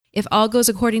If all goes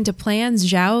according to plans,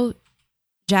 Zhao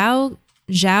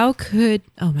could,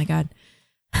 oh my God,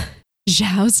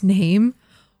 Zhao's name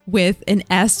with an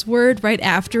S word right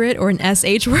after it or an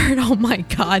SH word. Oh my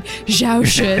God, Zhao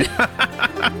should.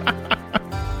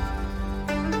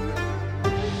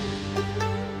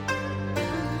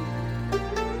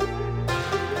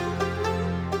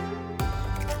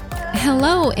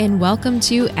 Hello and welcome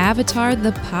to Avatar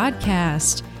the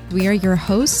Podcast. We are your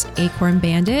hosts, Acorn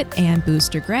Bandit and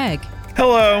Booster Greg.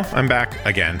 Hello, I'm back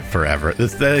again forever.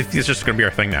 This is just going to be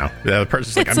our thing now. The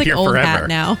person's like, It's I'm like here old forever. Hat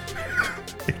now.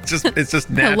 It's just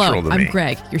natural Hello, to me. I'm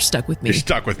Greg. You're stuck with me. You're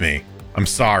stuck with me. I'm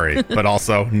sorry, but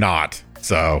also not.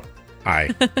 So,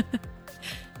 hi.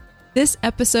 This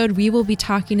episode, we will be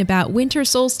talking about Winter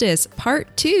Solstice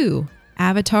Part 2,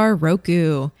 Avatar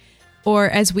Roku, or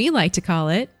as we like to call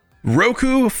it,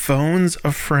 Roku phones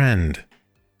a friend.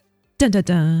 dun dun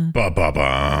dun.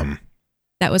 Ba-ba-bum.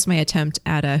 That was my attempt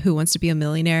at a Who Wants to Be a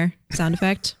Millionaire sound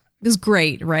effect. It was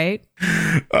great, right?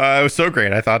 It was so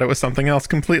great. I thought it was something else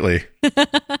completely.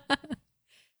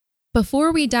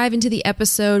 Before we dive into the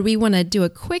episode, we want to do a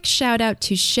quick shout out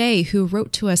to Shay, who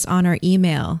wrote to us on our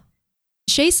email.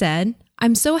 Shay said,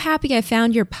 I'm so happy I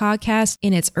found your podcast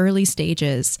in its early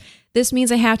stages. This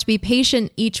means I have to be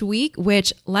patient each week,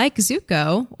 which, like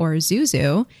Zuko or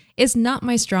Zuzu, is not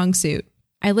my strong suit.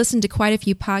 I listened to quite a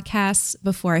few podcasts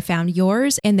before I found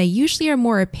yours, and they usually are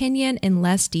more opinion and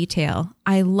less detail.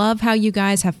 I love how you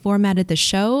guys have formatted the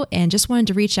show and just wanted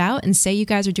to reach out and say you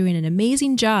guys are doing an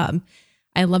amazing job.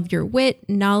 I love your wit,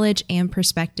 knowledge, and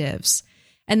perspectives.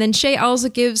 And then Shay also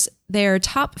gives their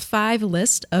top 5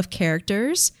 list of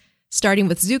characters, starting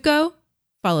with Zuko,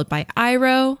 followed by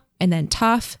Iroh, and then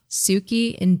Toph,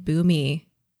 Suki, and Bumi.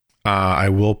 I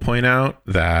will point out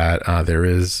that there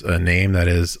is a name that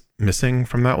is missing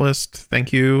from that list.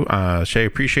 Thank you. Shay,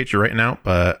 appreciate you writing out,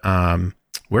 but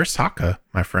where's Sokka,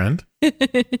 my friend?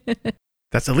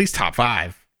 That's at least top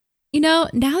 5. You know,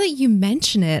 now that you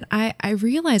mention it, I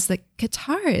realize that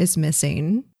Katara is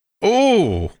missing.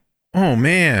 Oh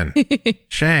man.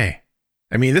 Shay.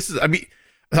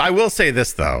 I will say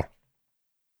this though.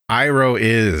 Iroh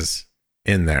is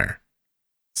in there.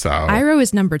 So Iroh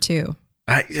is number 2.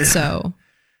 So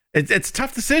it's a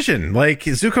tough decision. Like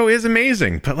Zuko is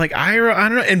amazing, but like Iroh, I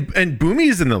don't know. And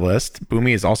Bumi's in the list.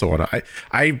 Bumi is also one.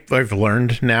 I've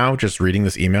learned now just reading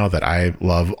this email that I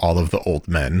love all of the old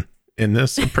men in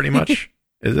this pretty much.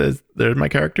 They're my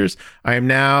characters. I am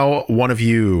now one of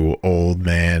you old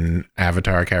man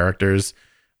Avatar characters.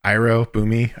 Iroh,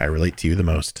 Bumi, I relate to you the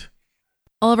most.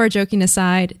 All of our joking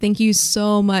aside, thank you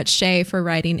so much, Shay, for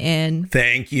writing in.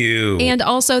 Thank you. And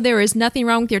also, there is nothing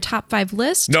wrong with your top 5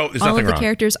 list. No, there's all nothing of the wrong.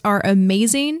 characters are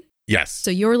amazing. Yes.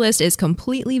 So your list is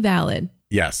completely valid.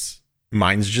 Yes.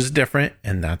 Mine's just different,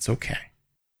 and that's okay.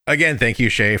 Again, thank you,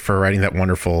 Shay, for writing that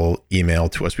wonderful email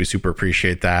to us. We super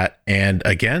appreciate that. And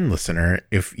again, listener,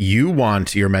 if you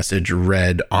want your message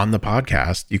read on the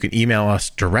podcast, you can email us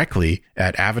directly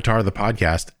at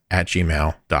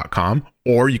avatarthepodcast@gmail.com,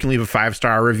 or you can leave a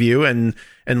 5-star review and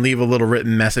leave a little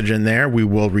written message in there. We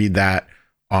will read that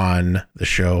on the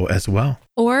show as well.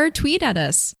 Or tweet at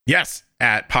us. Yes,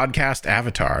 at Podcast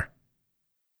Avatar.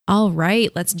 All right,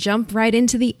 let's jump right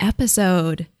into the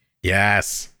episode.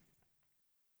 Yes.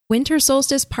 Winter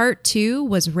Solstice Part 2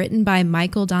 was written by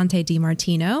Michael Dante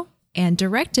DiMartino and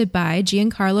directed by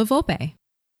Giancarlo Volpe.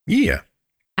 Yeah.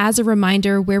 As a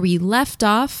reminder, where we left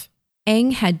off,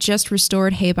 Aang had just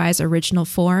restored Heibai's original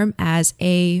form as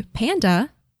a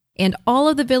panda, and all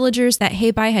of the villagers that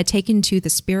Heibai had taken to the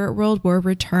spirit world were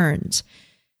returned.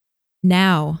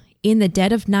 Now, in the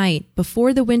dead of night,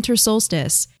 before the winter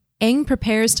solstice, Aang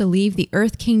prepares to leave the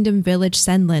Earth Kingdom village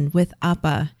Senlin with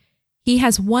Appa. He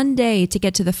has one day to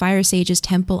get to the Fire Sage's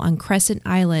temple on Crescent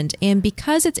Island, and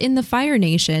because it's in the Fire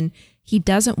Nation, he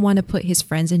doesn't want to put his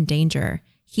friends in danger.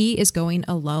 He is going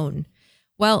alone.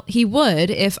 Well, he would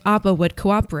if Appa would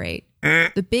cooperate.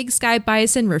 The big sky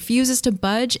bison refuses to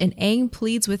budge, and Aang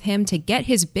pleads with him to get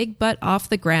his big butt off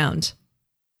the ground.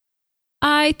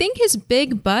 I think his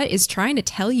big butt is trying to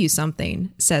tell you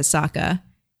something, says Sokka.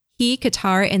 He,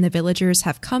 Katara, and the villagers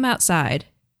have come outside.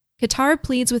 Katara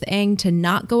pleads with Aang to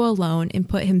not go alone and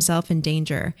put himself in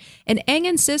danger, and Aang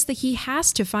insists that he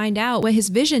has to find out what his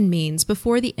vision means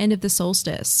before the end of the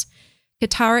solstice.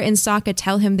 Katara and Sokka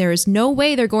tell him there is no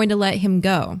way they're going to let him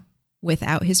go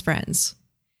without his friends.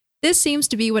 This seems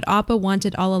to be what Appa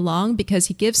wanted all along because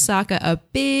he gives Sokka a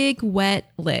big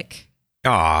wet lick.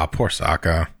 Aw, poor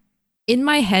Sokka. In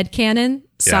my headcanon,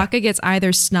 Yeah. Sokka gets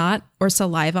either snot or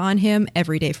saliva on him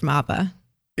every day from Appa.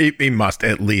 He must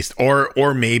at least,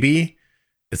 or maybe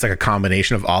it's like a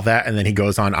combination of all that. And then he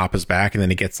goes on Appa's back and then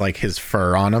he gets like his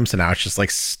fur on him. So now it's just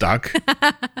like stuck.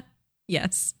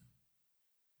 Yes.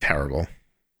 Terrible.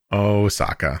 Oh,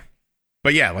 Sokka.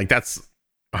 But yeah, like that's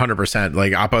 100%.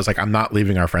 Like Appa was like, I'm not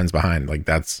leaving our friends behind. Like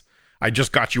I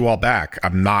just got you all back.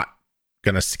 I'm not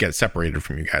going to get separated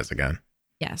from you guys again.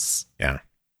 Yes. Yeah.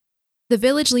 The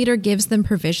village leader gives them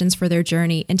provisions for their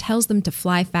journey and tells them to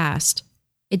fly fast.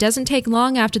 It doesn't take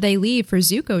long after they leave for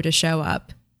Zuko to show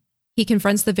up. He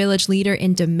confronts the village leader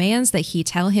and demands that he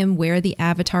tell him where the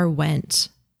Avatar went.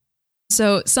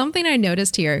 So something I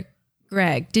noticed here,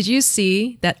 Greg, did you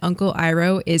see that Uncle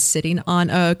Iroh is sitting on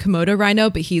a Komodo rhino,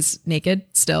 but he's naked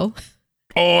still?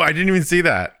 Oh, I didn't even see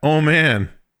that. Oh, man.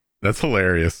 That's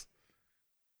hilarious.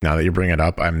 Now that you bring it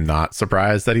up, I'm not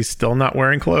surprised that he's still not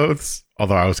wearing clothes.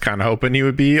 Although I was kind of hoping he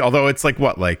would be. Although it's like,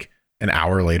 what, like an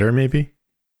hour later, maybe?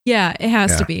 Yeah, it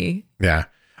has to be. Yeah.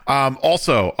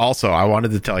 Also, I wanted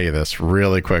to tell you this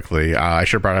really quickly. I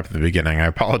should have brought it up at the beginning. I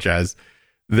apologize.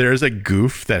 There's a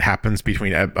goof that happens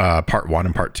between part 1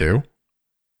 and part 2.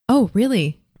 Oh,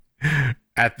 really?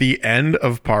 At the end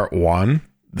of part 1,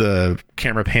 the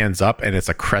camera pans up and it's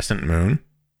a crescent moon.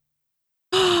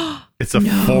 It's a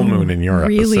full moon in your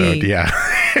episode. Yeah.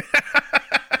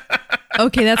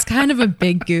 Okay, that's kind of a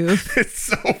big goof. It's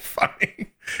so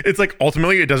funny. It's like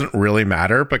ultimately it doesn't really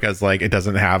matter because like it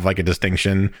doesn't have like a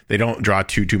distinction. They don't draw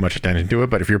too much attention to it.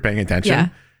 But if you're paying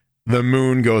attention, the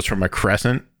moon goes from a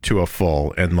crescent to a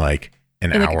full in like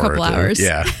an hour. Like a couple hours.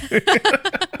 Yeah.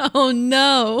 Oh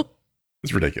no.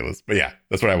 It's ridiculous. But yeah,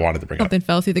 that's what I wanted to bring up. Something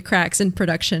fell through the cracks in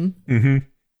production. Mm-hmm.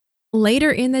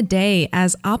 Later in the day,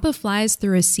 as Appa flies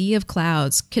through a sea of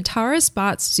clouds, Katara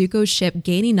spots Zuko's ship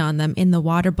gaining on them in the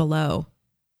water below.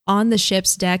 On the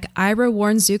ship's deck, Iroh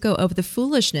warns Zuko of the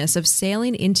foolishness of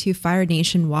sailing into Fire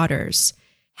Nation waters.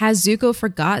 Has Zuko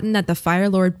forgotten that the Fire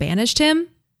Lord banished him?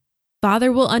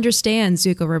 Father will understand,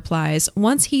 Zuko replies,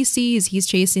 once he sees he's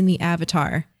chasing the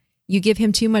Avatar. You give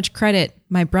him too much credit.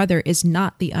 My brother is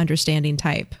not the understanding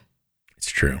type. It's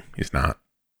true. He's not.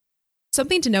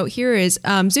 Something to note here is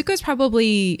Zuko's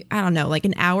probably, I don't know, like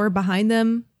an hour behind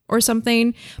them or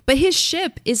something. But his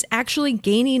ship is actually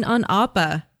gaining on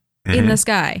Appa in the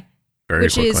sky,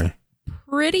 which is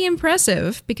pretty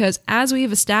impressive because as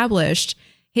we've established,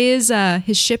 his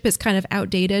ship is kind of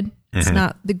outdated. It's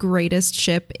not the greatest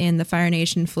ship in the Fire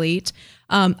Nation fleet.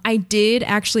 I did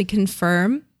actually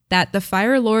confirm that the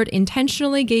Fire Lord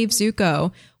intentionally gave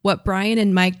Zuko what Brian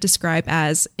and Mike describe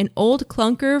as an old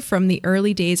clunker from the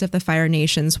early days of the Fire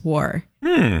Nation's war.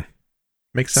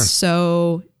 Makes sense.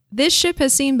 So this ship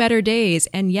has seen better days,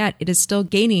 and yet it is still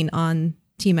gaining on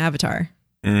Team Avatar.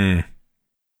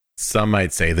 Some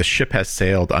might say the ship has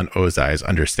sailed on Ozai's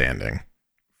understanding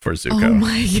for Zuko. Oh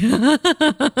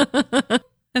my god.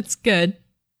 That's good.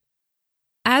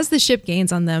 As the ship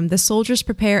gains on them, the soldiers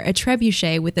prepare a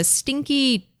trebuchet with a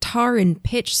stinky tar and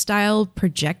pitch style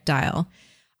projectile.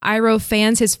 Iroh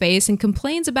fans his face and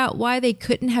complains about why they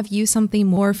couldn't have used something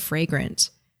more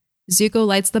fragrant. Zuko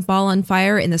lights the ball on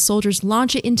fire and the soldiers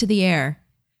launch it into the air.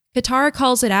 Katara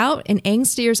calls it out and Aang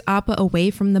steers Appa away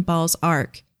from the ball's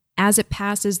arc. As it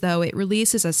passes, though, it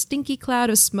releases a stinky cloud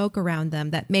of smoke around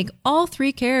them that make all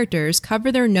three characters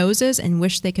cover their noses and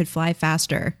wish they could fly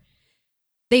faster.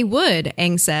 They would,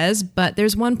 Aang says, but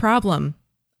there's one problem.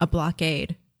 A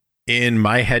blockade. In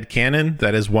my headcanon,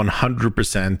 that is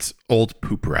 100% old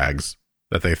poop rags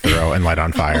that they throw and light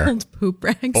on fire. Old poop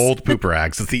rags? Old poop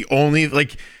rags. It's the only,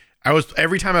 like,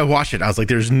 every time I watched it, I was like,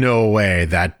 there's no way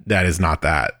that is not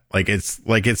that. It's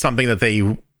something that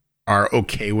they are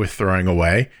okay with throwing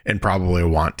away and probably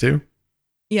want to.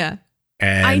 Yeah.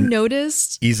 And I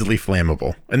noticed. Easily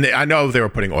flammable. And I know they were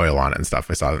putting oil on it and stuff.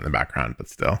 I saw that in the background, but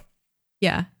still.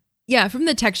 Yeah. Yeah, from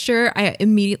the texture, I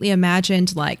immediately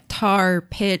imagined like tar,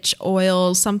 pitch,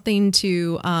 oil, something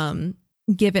to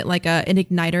give it like an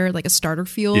igniter, like a starter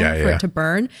fuel for it to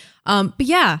burn. But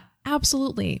yeah,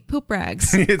 absolutely. Poop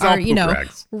rags it's are, all poop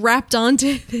rags. wrapped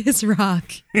onto this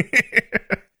rock.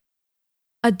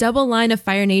 A double line of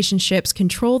Fire Nation ships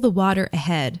control the water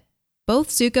ahead. Both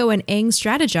Zuko and Aang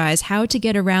strategize how to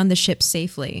get around the ship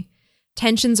safely.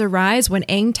 Tensions arise when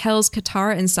Aang tells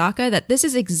Katara and Sokka that this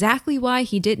is exactly why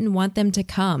he didn't want them to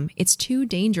come. It's too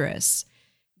dangerous.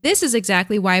 This is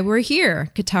exactly why we're here,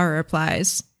 Katara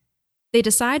replies. They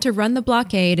decide to run the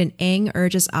blockade and Aang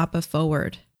urges Appa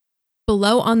forward.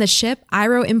 Below on the ship,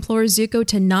 Iroh implores Zuko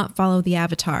to not follow the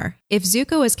Avatar. If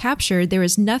Zuko is captured, there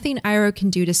is nothing Iroh can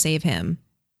do to save him.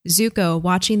 Zuko,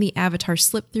 watching the Avatar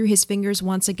slip through his fingers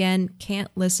once again, can't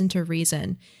listen to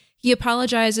reason. He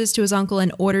apologizes to his uncle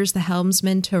and orders the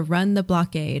helmsman to run the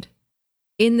blockade.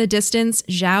 In the distance,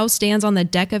 Zhao stands on the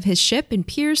deck of his ship and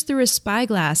peers through a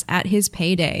spyglass at his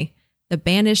payday, the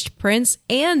banished prince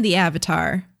and the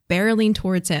Avatar, barreling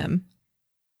towards him.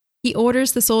 He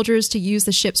orders the soldiers to use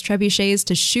the ship's trebuchets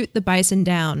to shoot the bison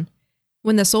down.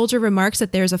 When the soldier remarks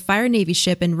that there's a Fire Navy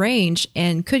ship in range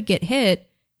and could get hit,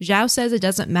 Zhao says it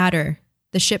doesn't matter.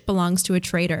 The ship belongs to a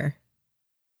traitor.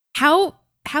 How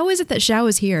is it that Zhao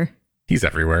is here? He's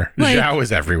everywhere. Zhao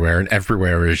is everywhere, and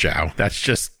everywhere is Zhao. That's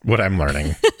just what I'm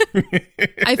learning.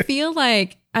 I feel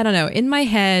like, I don't know, in my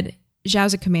head,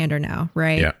 Zhao's a commander now,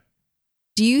 right? Yeah.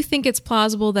 Do you think it's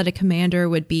plausible that a commander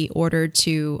would be ordered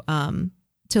to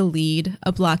lead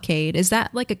a blockade? Is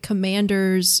that like a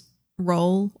commander's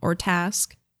role or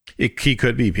task? He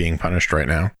could be being punished right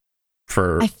now.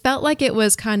 I felt like it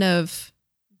was kind of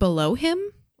below him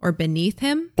or beneath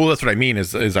him. Well, that's what I mean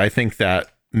is I think that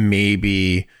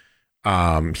maybe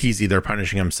he's either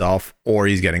punishing himself or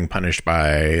he's getting punished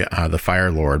by the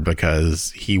Fire Lord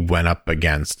because he went up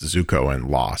against Zuko and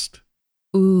lost.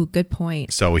 Ooh, good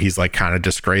point. So he's like kind of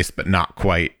disgraced, but not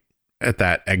quite at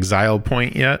that exile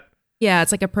point yet. Yeah,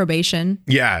 it's like a probation.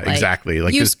 Yeah, like, exactly.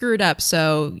 Like you screwed up,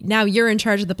 so now you're in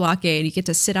charge of the blockade. You get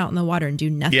to sit out in the water and do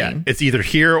nothing. Yeah, it's either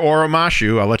here or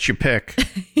Omashu. I'll let you pick.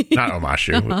 Not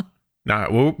Omashu. Uh-huh.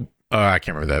 Not. Well, I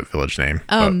can't remember that village name.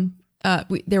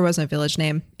 There wasn't a village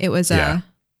name. It was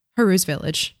Haru's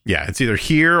village. Yeah, it's either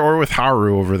here or with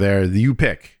Haru over there. You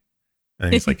pick.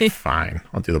 And he's like, fine,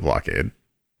 I'll do the blockade.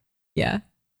 Yeah.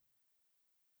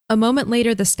 A moment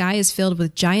later, the sky is filled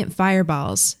with giant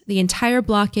fireballs. The entire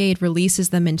blockade releases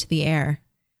them into the air.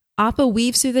 Appa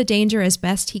weaves through the danger as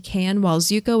best he can while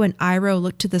Zuko and Iroh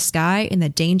look to the sky and the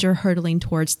danger hurtling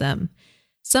towards them.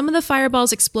 Some of the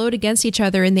fireballs explode against each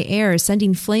other in the air,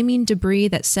 sending flaming debris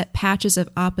that set patches of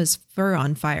Appa's fur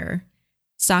on fire.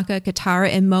 Sokka, Katara,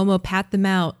 and Momo pat them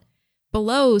out.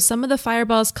 Below, some of the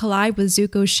fireballs collide with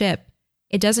Zuko's ship.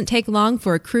 It doesn't take long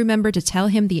for a crew member to tell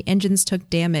him the engines took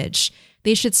damage.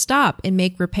 They should stop and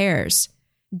make repairs.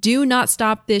 Do not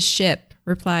stop this ship,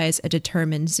 replies a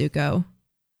determined Zuko.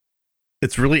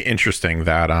 It's really interesting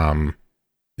that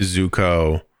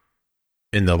Zuko,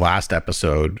 in the last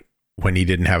episode, when he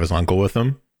didn't have his uncle with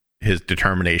him, his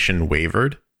determination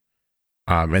wavered.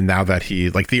 And now that he,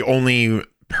 like, the only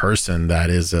person that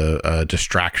is a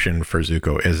distraction for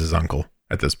Zuko is his uncle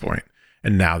at this point.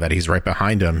 And now that he's right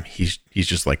behind him, he's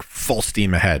just like full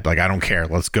steam ahead. Like, I don't care.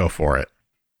 Let's go for it.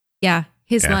 Yeah.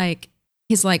 His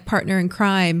partner in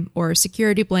crime or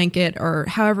security blanket or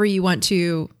however you want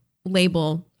to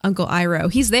label Uncle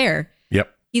Iroh. He's there.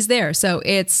 Yep. He's there. So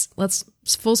it's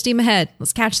full steam ahead.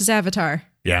 Let's catch this Avatar.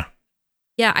 Yeah.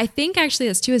 Yeah. I think actually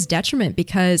that's to his detriment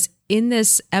because in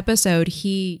this episode,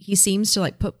 he seems to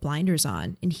like put blinders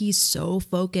on and he's so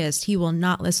focused. He will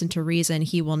not listen to reason.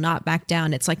 He will not back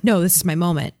down. It's like, no, this is my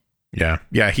moment. Yeah.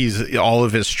 Yeah. He's all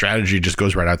of his strategy just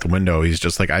goes right out the window. He's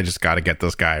just like, I just got to get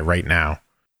this guy right now.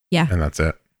 Yeah. And that's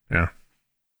it. Yeah.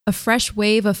 A fresh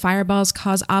wave of fireballs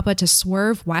cause Appa to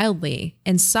swerve wildly,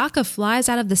 and Sokka flies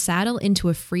out of the saddle into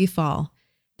a free fall.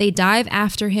 They dive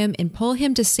after him and pull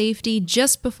him to safety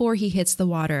just before he hits the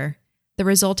water. The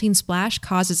resulting splash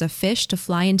causes a fish to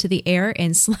fly into the air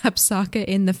and slap Sokka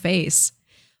in the face.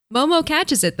 Momo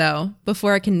catches it, though,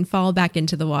 before it can fall back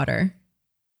into the water.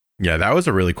 Yeah, that was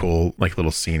a really cool, like,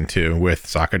 little scene, too, with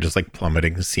Sokka just, like,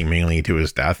 plummeting seemingly to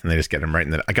his death, and they just get him right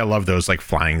in the... Like, I love those, like,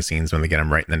 flying scenes when they get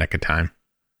him right in the nick of time.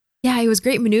 Yeah, it was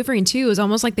great maneuvering, too. It was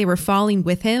almost like they were falling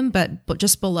with him, but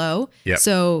just below. Yep.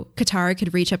 So Katara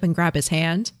could reach up and grab his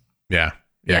hand. Yeah.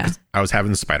 'Cause I was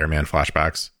having Spider-Man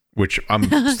flashbacks, which I'm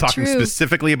talking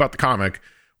specifically about the comic,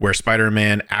 where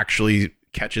Spider-Man actually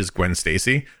catches Gwen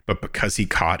Stacy, but because he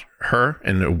caught her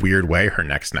in a weird way, her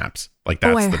neck snaps. Like,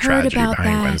 that's the tragedy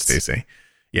behind Gwen Stacy.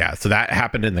 Yeah, so that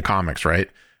happened in the comics, right?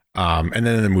 And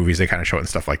then in the movies, they kind of show it and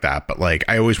stuff like that. But, like,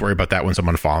 I always worry about that when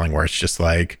someone falling, where it's just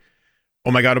like,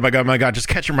 oh my god, just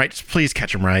catch him right. Just please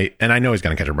catch him right. And I know he's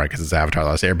going to catch him right because it's Avatar: The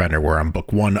Last Airbender, where I'm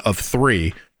book 1 of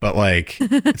 3. But, like,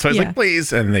 so I was like,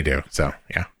 please. And they do. So,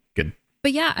 yeah, good.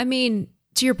 But yeah, I mean,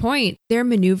 to your point, their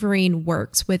maneuvering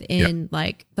works within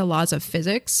like the laws of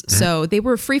physics. Mm-hmm. So they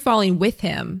were free falling with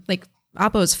him. Like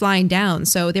Appa was flying down.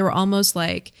 So they were almost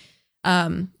like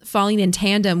falling in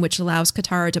tandem, which allows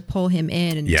Katara to pull him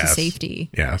in to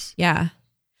safety. Yes. Yeah.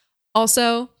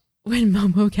 Also, when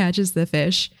Momo catches the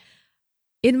fish,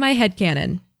 in my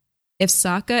headcanon, if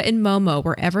Sokka and Momo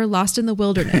were ever lost in the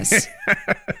wilderness,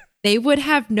 they would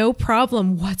have no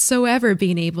problem whatsoever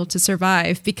being able to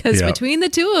survive because between the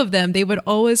two of them, they would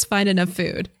always find enough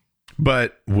food.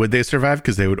 But would they survive?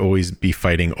 Because they would always be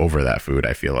fighting over that food,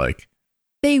 I feel like.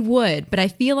 They would, but I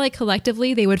feel like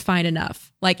collectively they would find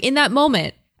enough. Like in that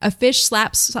moment, A fish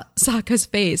slaps Sokka's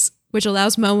face, which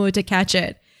allows Momo to catch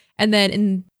it. And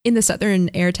then in the Southern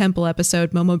Air Temple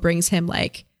episode, Momo brings him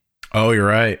oh, you're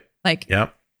right.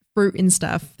 Yep. Fruit and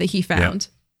stuff that he found.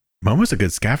 Yep. Momo's a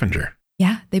good scavenger.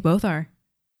 Yeah, they both are.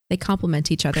 They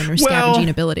complement each other in their scavenging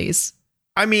abilities.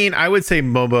 I mean, I would say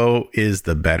Momo is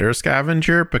the better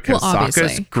scavenger because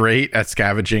Sokka's great at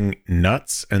scavenging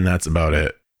nuts, and that's about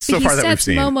it. So far that we've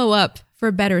seen. He sets Momo up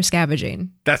for better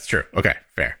scavenging. That's true. Okay,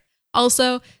 fair.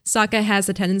 Also, Sokka has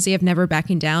the tendency of never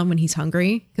backing down when he's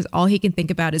hungry because all he can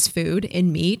think about is food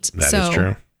and meat. That is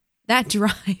true. That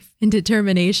drive and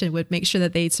determination would make sure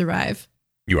that they'd survive.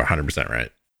 You are 100%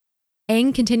 right.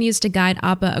 Aang continues to guide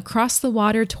Appa across the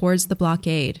water towards the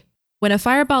blockade. When a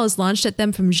fireball is launched at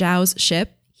them from Zhao's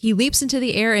ship, he leaps into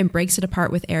the air and breaks it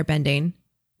apart with airbending.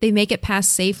 They make it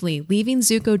past safely, leaving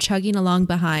Zuko chugging along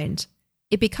behind.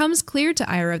 It becomes clear to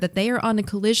Iroh that they are on a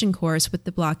collision course with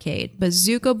the blockade, but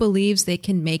Zuko believes they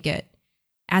can make it.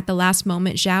 At the last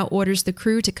moment, Zhao orders the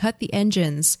crew to cut the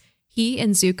engines. He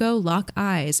and Zuko lock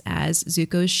eyes as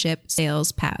Zuko's ship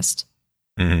sails past.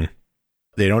 Mm-hmm.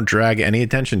 They don't drag any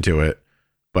attention to it,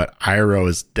 but Iroh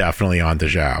is definitely on to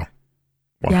Zhao.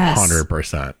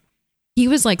 100%. Yes. He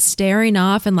was staring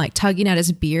off and tugging at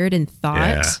his beard in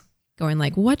thought, going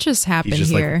what just happened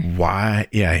here? Why?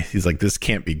 Yeah, he's this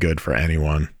can't be good for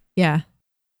anyone. Yeah.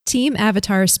 Team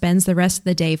Avatar spends the rest of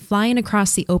the day flying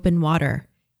across the open water.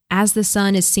 As the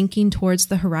sun is sinking towards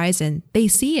the horizon, they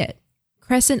see it.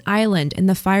 Crescent Island and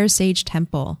the Fire Sage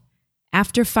Temple.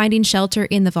 After finding shelter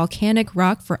in the volcanic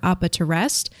rock for Appa to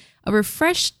rest, a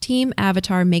refreshed Team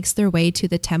Avatar makes their way to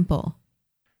the temple.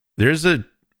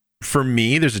 For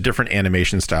me, there's a different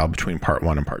animation style between part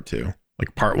 1 and part 2.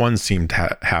 Part 1 seemed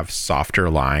to have softer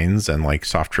lines and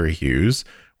softer hues,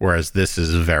 whereas this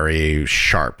is very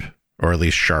sharp, or at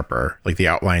least sharper. The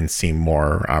outlines seem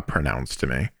more pronounced to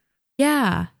me.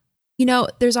 Yeah.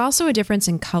 There's also a difference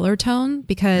in color tone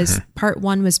because part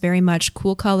 1 was very much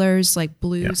cool colors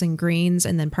blues and greens.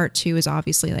 And then part 2 is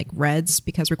obviously reds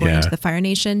because we're going into the Fire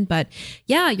Nation. But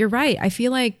yeah, you're right. I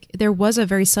feel there was a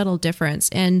very subtle difference.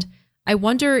 And I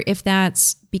wonder if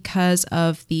that's because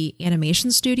of the animation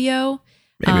studio.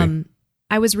 Maybe.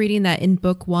 I was reading that in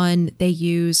book 1, they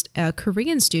used a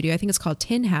Korean studio. I think it's called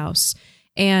Tin House.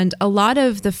 And a lot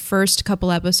of the first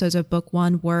couple episodes of book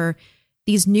 1 were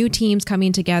these new teams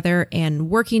coming together and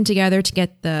working together to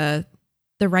get the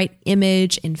right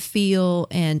image and feel,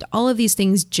 and all of these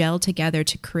things gel together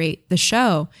to create the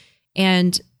show.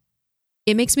 And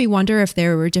it makes me wonder if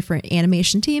there were different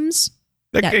animation teams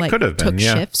that could have been, took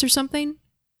shifts or something.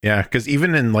 Yeah, because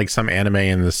even in some anime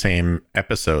in the same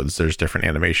episodes, there's different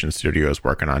animation studios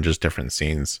working on just different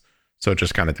scenes. So it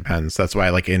just kind of depends. That's why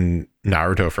in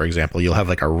Naruto, for example, you'll have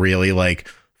a really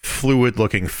fluid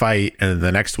looking fight, and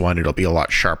the next one it'll be a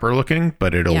lot sharper looking,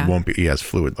 but won't be as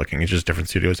fluid looking. It's just different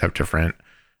studios have different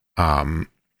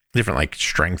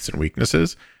strengths and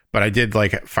weaknesses. But I did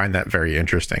find that very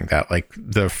interesting that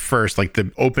the first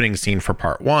the opening scene for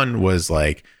part 1 was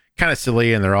kind of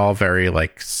silly, and they're all very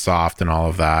soft and all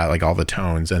of that, all the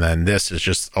tones, and then this is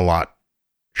just a lot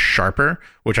sharper,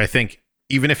 which I think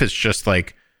even if it's just a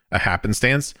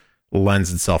happenstance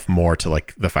lends itself more to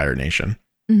the Fire Nation.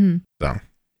 So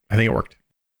I think it worked.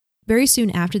 Very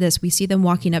soon after this, we see them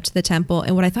walking up to the temple.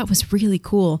 And what I thought was really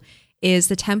cool is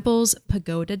the temple's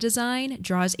pagoda design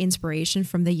draws inspiration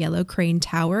from the Yellow Crane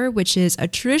Tower, which is a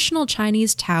traditional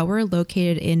Chinese tower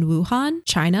located in Wuhan,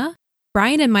 China.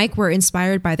 Brian and Mike were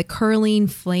inspired by the curling,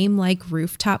 flame-like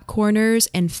rooftop corners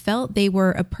and felt they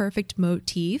were a perfect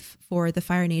motif for the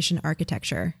Fire Nation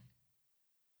architecture.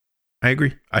 I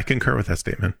agree. I concur with that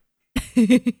statement.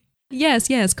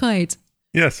 Yes, quite.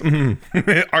 Yes.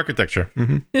 Architecture.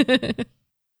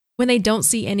 When they don't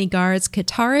see any guards,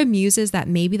 Katara muses that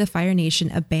maybe the Fire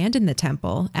Nation abandoned the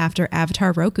temple after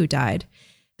Avatar Roku died.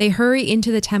 They hurry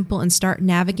into the temple and start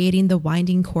navigating the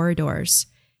winding corridors.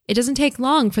 It doesn't take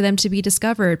long for them to be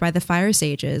discovered by the Fire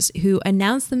Sages, who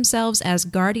announce themselves as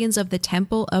guardians of the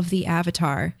Temple of the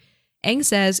Avatar. Aang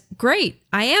says, "Great,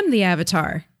 I am the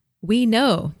Avatar." "We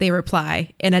know," they reply,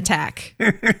 and attack.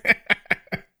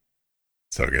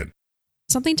 So good.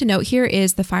 Something to note here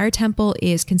is the Fire Temple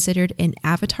is considered an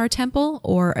Avatar temple,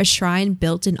 or a shrine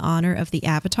built in honor of the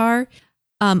Avatar.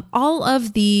 All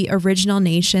of the original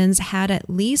nations had at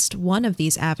least one of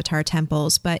these Avatar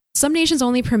temples, but some nations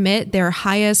only permit their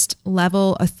highest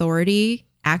level authority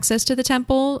access to the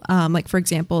temple. For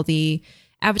example, the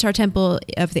Avatar Temple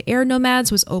of the Air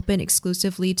Nomads was open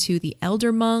exclusively to the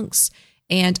Elder Monks,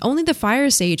 and only the Fire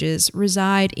Sages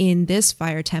reside in this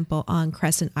Fire Temple on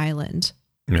Crescent Island.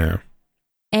 Yeah.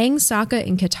 Aang, Sokka,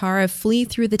 and Katara flee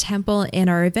through the temple and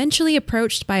are eventually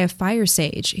approached by a fire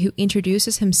sage who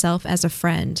introduces himself as a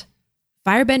friend.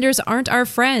 "Firebenders aren't our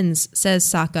friends," says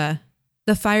Sokka.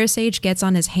 The fire sage gets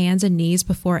on his hands and knees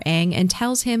before Aang and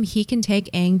tells him he can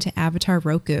take Aang to Avatar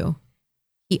Roku.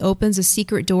 He opens a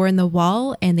secret door in the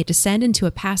wall and they descend into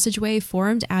a passageway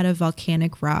formed out of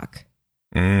volcanic rock.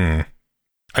 I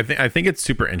think it's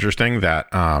super interesting that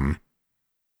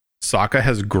Sokka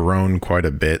has grown quite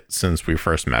a bit since we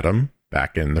first met him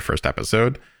back in the first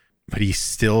episode, but he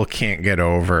still can't get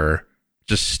over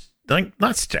just like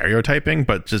not stereotyping,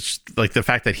 but just like the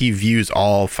fact that he views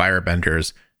all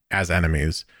firebenders as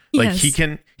enemies. Like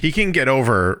Yes. he can get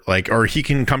over like, or he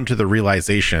can come to the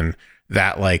realization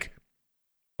that like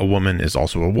a woman is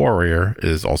also a warrior,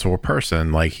 is also a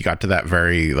person. Like he got to that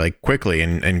very like quickly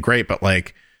and great, but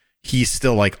like he's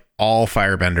still like all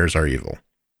firebenders are evil,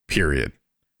 period.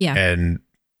 Yeah. And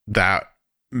that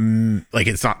like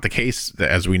it's not the case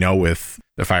as we know with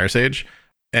the fire sage.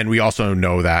 And we also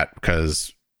know that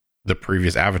because the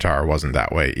previous Avatar wasn't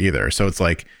that way either. So it's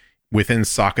like within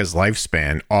Sokka's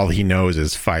lifespan, all he knows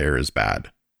is fire is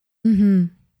bad,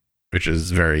 which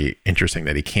is very interesting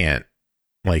that he can't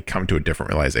like come to a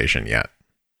different realization yet.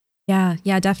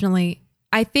 Yeah, definitely.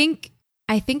 I think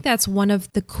that's one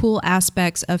of the cool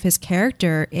aspects of his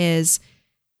character is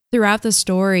throughout the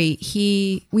story,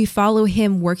 we follow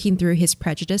him working through his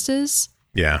prejudices.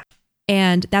 Yeah.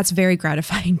 And that's very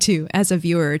gratifying too, as a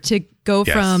viewer, to go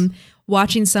from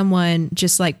watching someone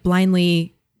just like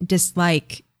blindly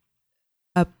dislike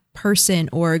a person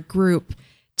or a group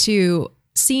to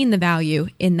seeing the value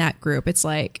in that group. It's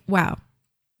like, wow,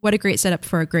 what a great setup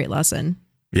for a great lesson.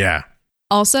 Yeah.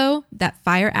 Also, that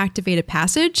fire activated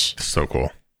passage. So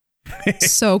cool.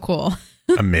 So cool.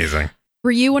 Amazing.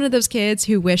 Were you one of those kids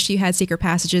who wished you had secret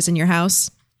passages in your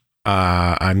house?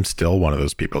 I'm still one of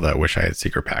those people that wish I had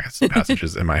secret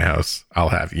passages in my house. I'll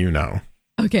have you know.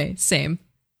 Okay, same.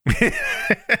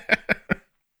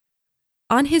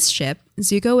 On his ship,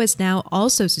 Zuko is now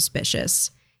also suspicious.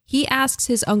 He asks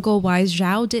his uncle why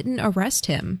Zhao didn't arrest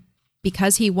him.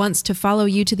 "Because he wants to follow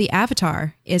you to the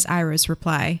Avatar," is Iroh's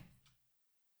reply.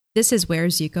 This is where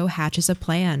Zuko hatches a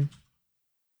plan.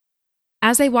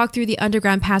 As they walk through the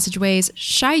underground passageways,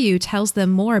 Shaiyu tells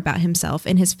them more about himself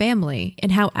and his family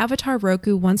and how Avatar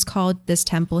Roku once called this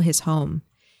temple his home.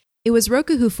 It was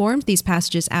Roku who formed these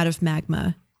passages out of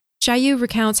magma. Shaiyu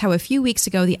recounts how a few weeks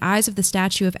ago the eyes of the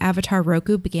statue of Avatar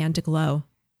Roku began to glow.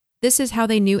 This is how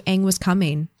they knew Aang was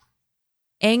coming.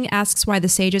 Aang asks why the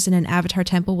sages in an Avatar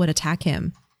temple would attack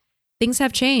him. "Things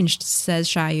have changed," says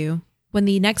Shaiyu. "When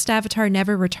the next Avatar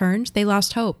never returned, they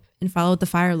lost hope and followed the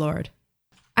Fire Lord."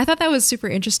 I thought that was super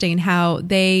interesting how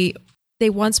they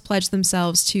once pledged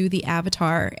themselves to the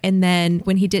Avatar, and then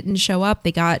when he didn't show up,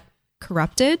 they got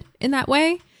corrupted in that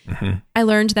way. I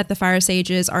learned that the Fire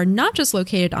Sages are not just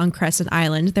located on Crescent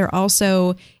Island, they're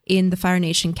also in the Fire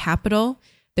Nation capital.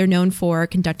 They're known for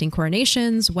conducting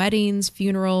coronations, weddings,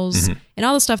 funerals, and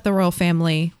all the stuff the royal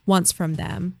family wants from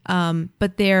them.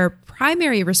 But their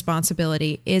primary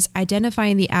responsibility is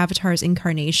identifying the Avatar's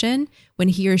incarnation when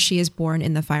he or she is born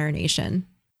in the Fire Nation.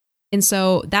 And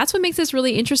so that's what makes this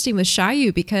really interesting with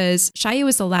Shaiyu, because Shaiyu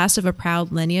is the last of a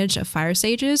proud lineage of Fire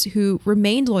Sages who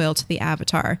remained loyal to the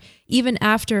Avatar, even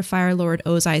after Fire Lord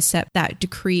Ozai set that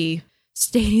decree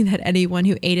stating that anyone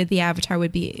who aided the Avatar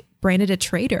would be branded a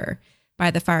traitor by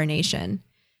the Fire Nation.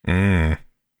 Shaiyu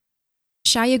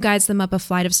guides them up a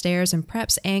flight of stairs and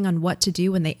preps Aang on what to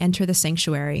do when they enter the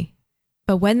sanctuary.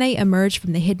 But when they emerge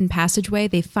from the hidden passageway,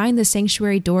 they find the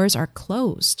sanctuary doors are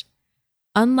closed.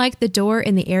 Unlike the door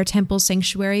in the Air Temple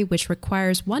Sanctuary, which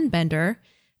requires one bender,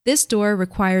 this door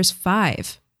requires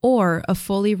 5, or a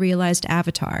fully realized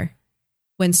Avatar.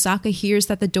 When Sokka hears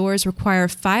that the doors require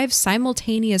 5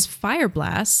 simultaneous fire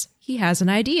blasts, he has an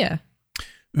idea.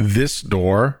 This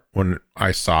door, when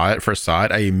I first saw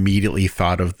it, I immediately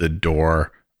thought of the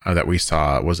door that we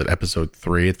saw, was it episode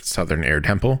 3 at the Southern Air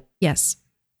Temple? Yes.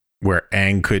 Where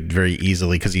Aang could very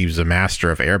easily, because he was a master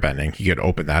of airbending, he could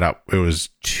open that up. It was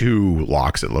 2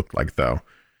 locks, it looked like, though.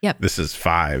 Yep. This is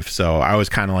 5. So I was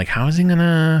kind of like, how are they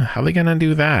gonna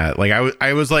do that? Like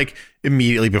I was like,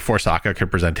 immediately before Sokka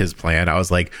could present his plan, I was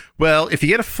like, well, if you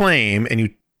get a flame and you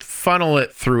funnel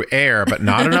it through air, but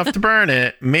not enough to burn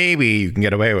it, maybe you can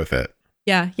get away with it.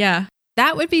 Yeah.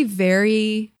 That would be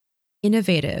very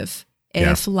innovative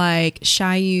if like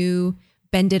Shaiyu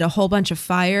bended a whole bunch of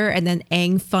fire and then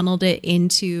Aang funneled it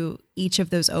into each of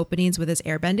those openings with his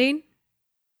airbending.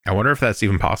 I wonder if that's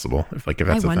even possible. If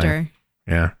that's I wonder. Thing.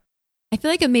 Yeah. I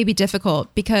feel like it may be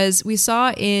difficult because we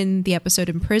saw in the episode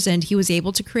Imprisoned, he was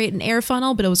able to create an air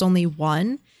funnel, but it was only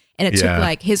one. And it took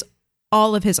like his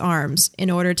all of his arms in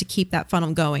order to keep that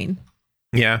funnel going.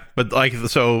 Yeah, but like,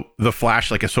 so the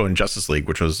Flash, like, so in Justice League,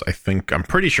 which was, I'm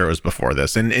pretty sure it was before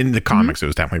this, and in the comics, it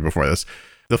was definitely before this.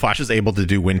 The Flash is able to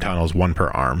do wind tunnels, one per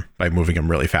arm, by moving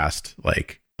them really fast,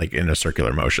 like in a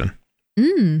circular motion.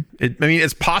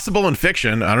 It's possible in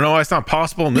fiction. I don't know why it's not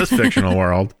possible in this fictional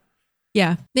world.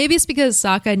 Yeah, maybe it's because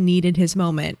Sokka needed his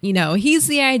moment. You know, he's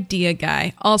the idea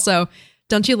guy. Also,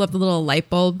 don't you love the little light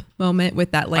bulb moment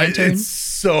with that lantern? It's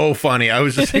so funny.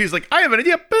 He's like, I have an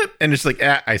idea. Boop. And it's like,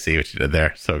 I see what you did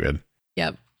there. So good.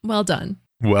 Yep. Well done.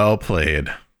 Well played.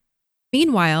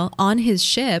 Meanwhile, on his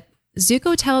ship,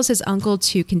 Zuko tells his uncle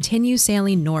to continue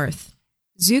sailing north.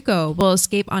 Zuko will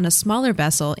escape on a smaller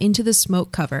vessel into the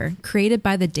smoke cover created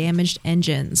by the damaged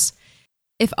engines.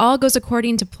 If all goes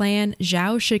according to plan,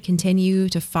 Zhao should continue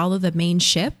to follow the main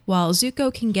ship while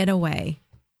Zuko can get away.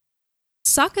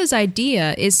 Sokka's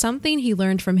idea is something he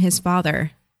learned from his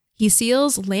father. He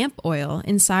seals lamp oil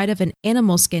inside of an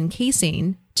animal skin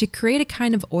casing to create a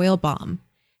kind of oil bomb.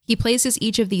 He places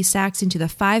each of these sacks into the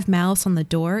 5 mouths on the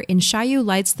door, and Shayu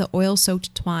lights the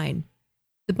oil-soaked twine.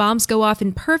 The bombs go off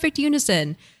in perfect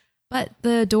unison, but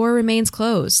the door remains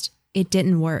closed. It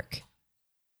didn't work.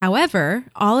 However,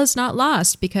 all is not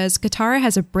lost because Katara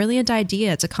has a brilliant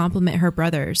idea to compliment her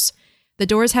brothers. The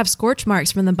doors have scorch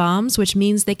marks from the bombs, which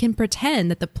means they can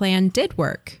pretend that the plan did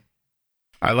work.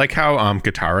 I like how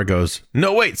Katara goes,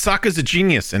 no, wait, Sokka's a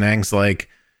genius. And Aang's like,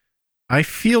 I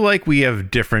feel like we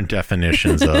have different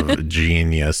definitions of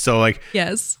genius. So, like,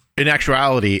 yes, in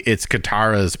actuality, it's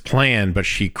Katara's plan, but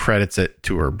she credits it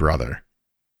to her brother.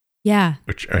 Yeah.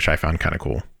 Which I found kind of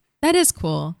cool. That is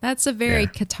cool. That's a very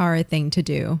Katara thing to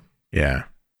do. Yeah.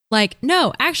 Like,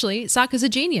 no, actually, Sokka's a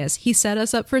genius. He set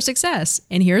us up for success,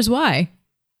 and here's why.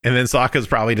 And then Sokka's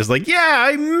probably just like, yeah,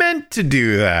 I meant to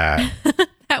do that.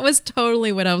 That was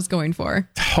totally what I was going for.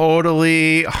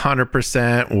 Totally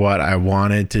 100% what I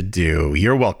wanted to do.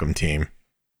 You're welcome, team.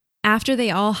 After they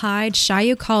all hide,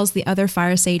 Shayu calls the other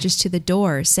fire sages to the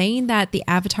door, saying that the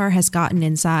Avatar has gotten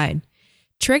inside.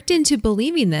 Tricked into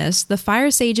believing this, the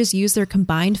fire sages use their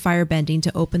combined firebending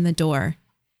to open the door.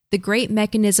 The great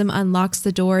mechanism unlocks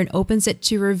the door and opens it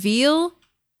to reveal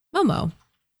Momo.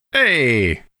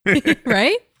 Hey!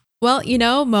 Right? Well, you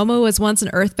know, Momo was once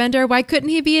an earthbender. Why couldn't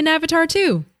he be an Avatar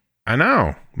too? I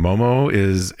know. Momo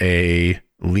is a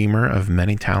lemur of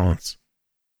many talents.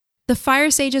 The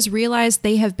fire sages realize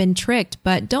they have been tricked,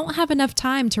 but don't have enough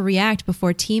time to react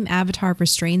before Team Avatar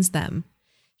restrains them.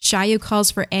 Shayu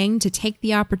calls for Aang to take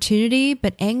the opportunity,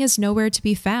 but Aang is nowhere to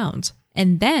be found.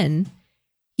 And then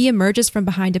he emerges from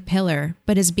behind a pillar,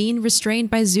 but is being restrained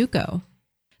by Zuko.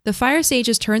 The fire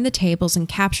sages turn the tables and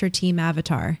capture Team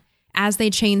Avatar. As they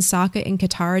chain Sokka and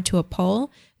Katara to a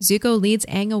pole, Zuko leads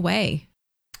Aang away.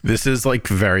 This is like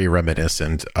very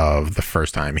reminiscent of the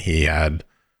first time he had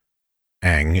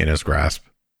Aang in his grasp.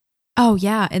 Oh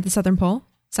yeah, at the Southern Pole?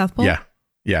 South Pole?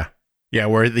 Yeah,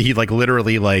 where he like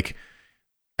literally like,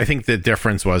 I think the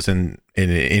difference was in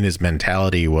his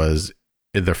mentality was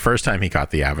the first time he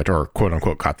caught the Avatar, or quote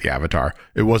unquote caught the Avatar,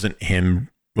 it wasn't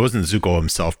Zuko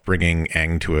himself bringing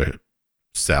Aang to a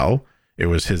cell. It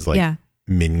was his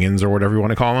minions or whatever you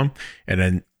want to call them. And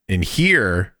then in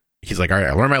here, he's like, all right,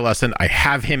 I learned my lesson. I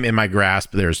have him in my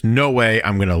grasp. There's no way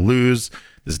I'm going to lose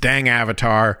this dang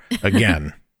Avatar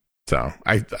again. So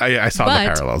I saw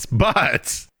the parallels,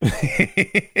 but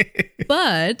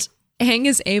Aang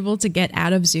is able to get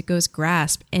out of Zuko's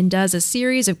grasp and does a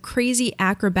series of crazy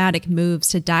acrobatic moves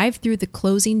to dive through the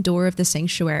closing door of the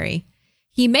sanctuary.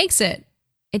 He makes it.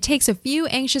 It takes a few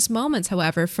anxious moments,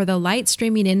 however, for the light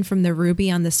streaming in from the ruby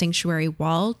on the sanctuary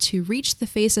wall to reach the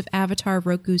face of Avatar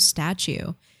Roku's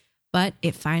statue. But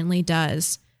it finally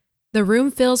does. The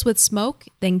room fills with smoke,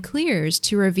 then clears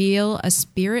to reveal a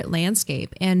spirit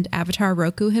landscape and Avatar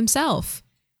Roku himself.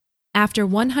 After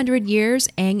 100 years,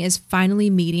 Aang is finally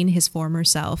meeting his former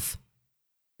self.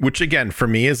 Which again, for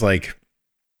me is like,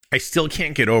 I still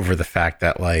can't get over the fact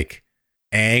that like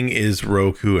Aang is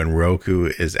Roku and Roku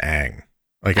is Aang.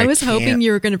 Like I was hoping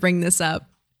you were going to bring this up.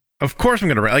 Of course I'm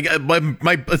going to like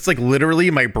my it's like literally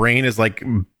my brain is like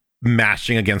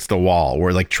mashing against a wall.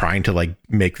 We're like trying to like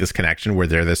make this connection where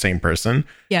they're the same person.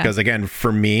 Yeah. Because again,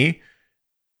 for me,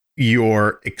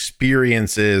 your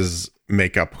experiences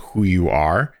make up who you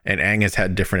are, and Aang has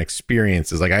had different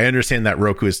experiences. Like I understand that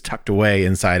Roku is tucked away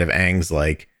inside of Aang's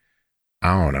like,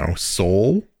 I don't know,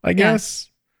 soul, I guess.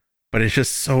 But it's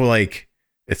just so like,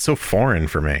 it's so foreign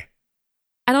for me.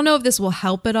 I don't know if this will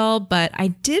help at all, but I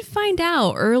did find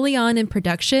out early on in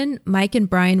production, Mike and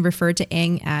Brian referred to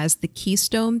Aang as the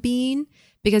Keystone Being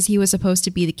because he was supposed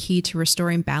to be the key to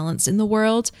restoring balance in the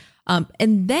world.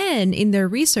 And then in their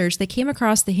research, they came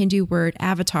across the Hindu word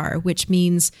avatar, which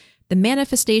means the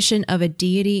manifestation of a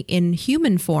deity in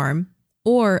human form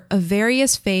or a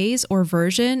various phase or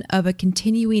version of a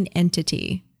continuing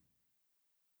entity.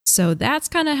 So that's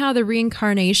kind of how the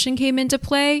reincarnation came into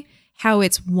play, how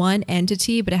it's one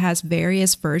entity, but it has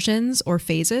various versions or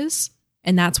phases.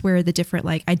 And that's where the different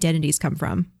like identities come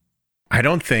from. I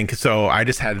don't think so. I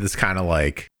just had this kind of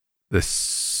like this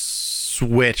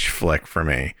switch flick for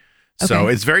me. So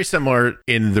it's very similar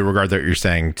in the regard that you're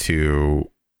saying to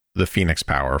the Phoenix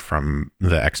Power from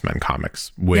the X-Men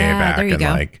comics way back. And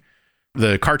like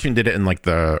the cartoon did it in like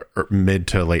the mid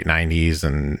to late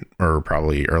 90s or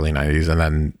probably early 90s. And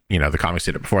then, the comics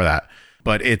did it before that.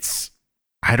 But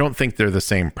I don't think they're the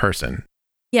same person.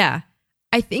 Yeah,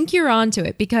 I think you're onto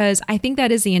it because I think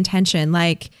that is the intention.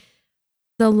 Like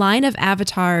the line of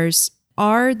avatars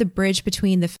are the bridge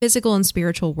between the physical and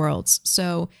spiritual worlds.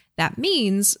 So that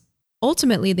means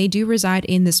ultimately they do reside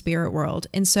in the spirit world.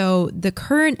 And so the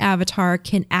current avatar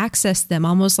can access them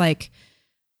almost like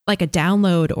a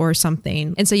download or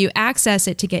something. And so you access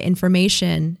it to get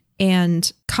information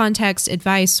and context,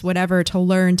 advice, whatever, to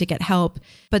learn, to get help.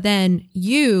 But then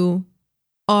you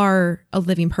are a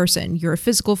living person. You're a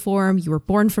physical form. You were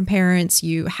born from parents.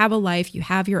 You have a life. You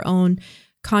have your own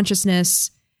consciousness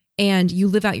and you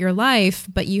live out your life,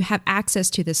 but you have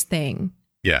access to this thing.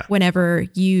 Yeah. Whenever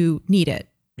you need it.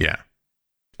 Yeah.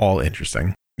 All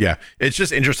interesting. Yeah. It's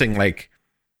just interesting, like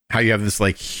how you have this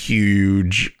like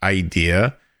huge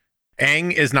idea.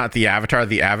 Aang is not the avatar.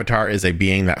 The avatar is a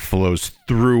being that flows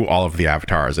through all of the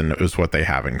avatars and is what they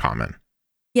have in common.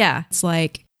 Yeah. It's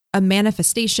like a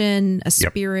manifestation, a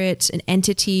spirit, an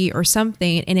entity or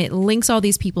something. And it links all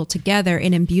these people together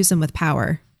and imbues them with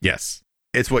power. Yes.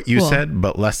 It's what you said,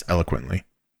 but less eloquently.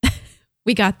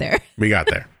 We got there. We got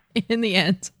there. In the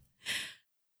end.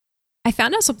 I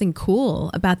found out something cool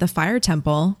about the fire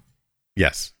temple.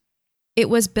 Yes. It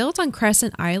was built on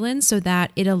Crescent Island so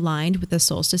that it aligned with the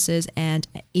solstices and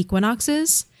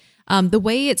equinoxes. The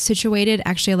way it's situated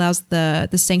actually allows the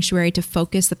sanctuary to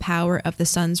focus the power of the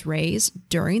sun's rays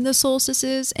during the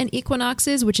solstices and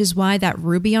equinoxes, which is why that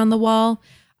ruby on the wall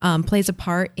plays a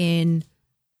part in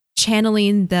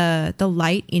channeling the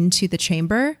light into the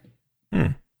chamber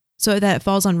so that it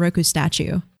falls on Roku's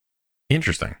statue.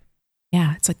 Interesting.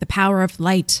 Yeah, it's like the power of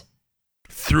light.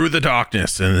 Through the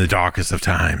darkness and the darkest of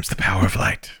times, the power of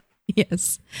light.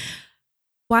 Yes.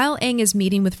 While Aang is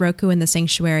meeting with Roku in the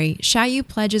sanctuary, Xiaoyu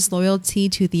pledges loyalty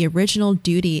to the original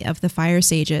duty of the fire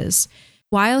sages.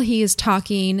 While he is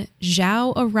talking,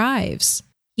 Zhao arrives.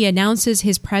 He announces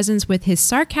his presence with his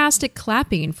sarcastic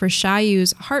clapping for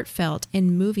Xiaoyu's heartfelt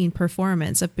and moving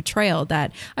performance of betrayal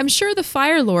that I'm sure the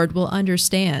Fire Lord will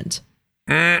understand.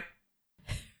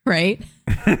 Right?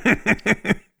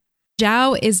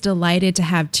 Zhao is delighted to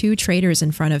have two traitors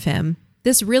in front of him.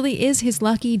 This really is his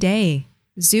lucky day.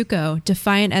 Zuko,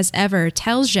 defiant as ever,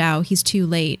 tells Zhao he's too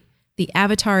late. The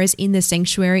avatar is in the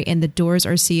sanctuary and the doors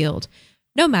are sealed.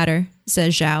 No matter,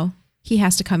 says Zhao. He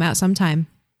has to come out sometime.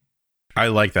 I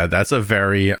like that. That's a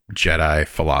very Jedi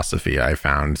philosophy I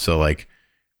found. So like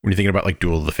when you're thinking about like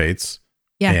Duel of the Fates,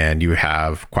 and you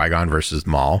have Qui-Gon versus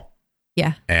Maul.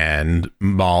 Yeah. And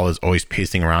Maul is always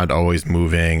pacing around, always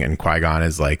moving, and Qui-Gon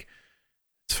is like,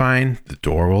 it's fine. The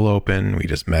door will open. We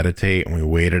just meditate and we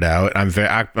wait it out.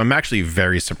 I'm actually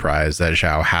very surprised that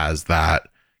Zhao has that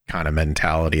kind of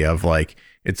mentality of like,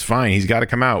 it's fine. He's got to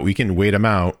come out. We can wait him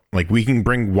out. Like we can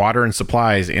bring water and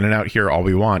supplies in and out here all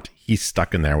we want. He's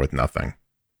stuck in there with nothing.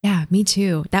 Yeah, me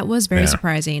too. That was very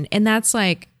surprising. And that's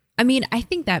like, I mean, I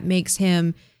think that makes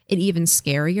him an even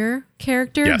scarier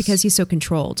character because he's so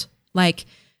controlled. Like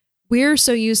we're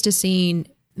so used to seeing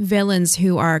villains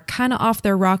who are kind of off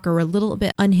their rocker or a little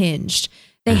bit unhinged.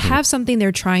 They have something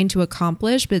they're trying to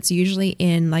accomplish, but it's usually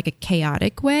in like a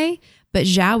chaotic way. But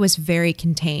Zhao was very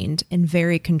contained and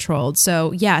very controlled.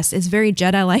 So yes, it's very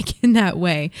Jedi-like in that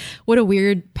way. What a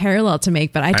weird parallel to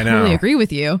make, but I totally agree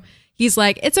with you. He's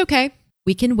like, it's okay.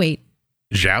 We can wait.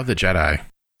 Zhao the Jedi.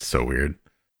 So weird.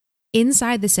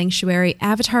 Inside the sanctuary,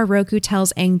 Avatar Roku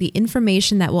tells Aang the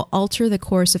information that will alter the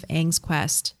course of Aang's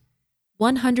quest.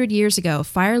 100 years ago,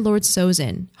 Fire Lord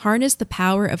Sozin harnessed the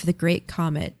power of the Great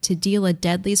Comet to deal a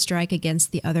deadly strike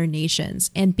against the other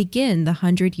nations and begin the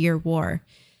 100-Year War.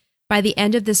 By the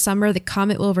end of this summer, the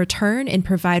comet will return and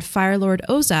provide Fire Lord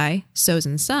Ozai,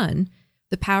 Sozin's son,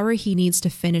 the power he needs to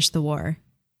finish the war.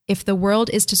 If the world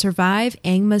is to survive,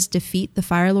 Aang must defeat the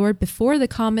Fire Lord before the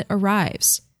comet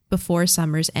arrives, before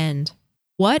summer's end.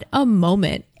 What a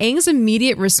moment. Aang's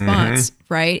immediate response,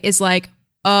 right, is like,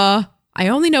 I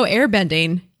only know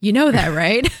airbending. You know that,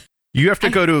 right? You have to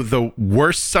go to the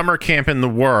worst summer camp in the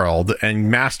world and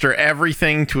master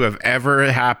everything to have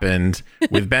ever happened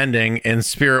with bending and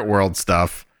spirit world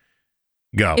stuff.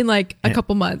 Go. In like a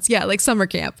couple months. Yeah, like summer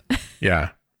camp. Yeah.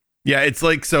 Yeah, it's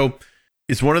like, so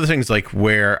it's one of the things like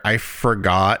where I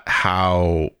forgot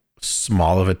how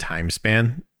small of a time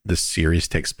span this series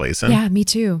takes place in. Yeah, me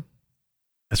too.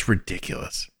 That's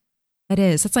ridiculous. It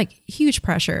is. That's like huge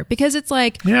pressure because it's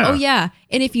like, Yeah. oh yeah.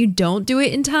 And if you don't do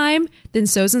it in time, then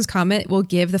Sozin's comet will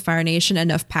give the Fire Nation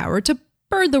enough power to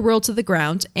burn the world to the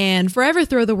ground and forever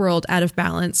throw the world out of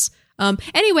balance.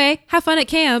 Anyway, have fun at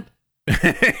camp.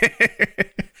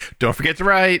 Don't forget to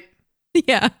write.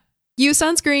 Yeah. Use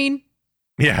sunscreen.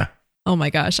 Yeah. Oh my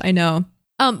gosh, I know.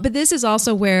 But this is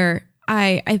also where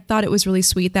I thought it was really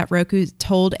sweet that Roku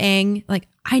told Aang, like,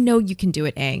 I know you can do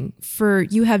it, Aang, for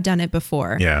you have done it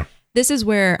before. Yeah. This is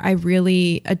where I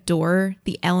really adore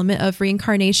the element of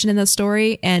reincarnation in the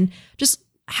story and just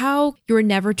how you're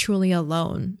never truly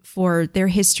alone, for their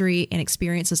history and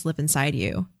experiences live inside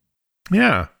you.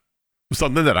 Yeah.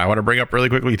 Something that I want to bring up really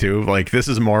quickly too, like this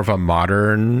is more of a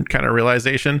modern kind of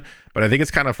realization, but I think it's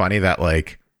kind of funny that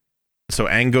like, so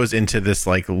Aang goes into this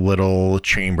like little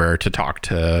chamber to talk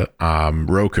to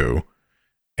Roku,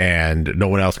 and no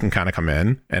one else can kind of come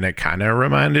in, and it kind of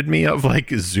reminded me of like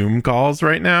Zoom calls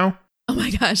right now. Oh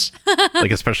my gosh.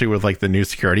 Like especially with like the new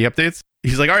security updates.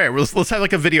 He's like, all right, let's have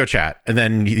like a video chat, and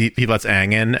then he lets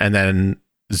Aang in, and then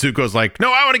Zuko's like,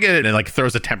 no, I want to get it, and like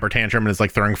throws a temper tantrum and is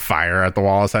like throwing fire at the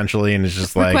wall essentially, and it's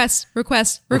just like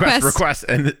request,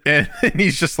 and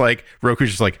he's just like, Roku's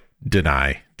just like,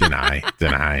 deny.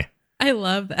 I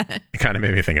love that. It kind of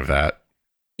made me think of that.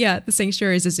 Yeah, the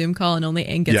sanctuary is a Zoom call and only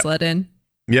Aang gets let in.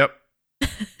 Yep.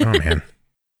 Oh man,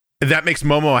 that makes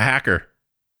Momo a hacker.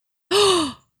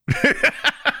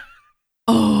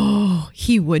 Oh,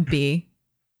 he would be.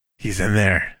 He's in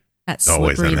there. That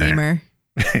slippery lemur.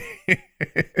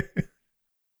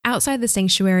 Outside the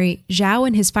sanctuary, Zhao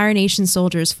and his Fire Nation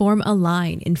soldiers form a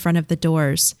line in front of the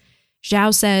doors.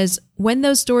 Zhao says, when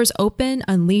those doors open,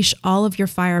 unleash all of your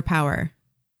firepower.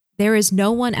 There is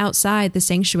no one outside the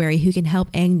sanctuary who can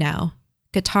help Aang now.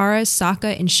 Katara,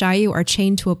 Sokka, and Shyu are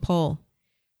chained to a pole.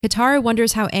 Katara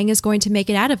wonders how Aang is going to make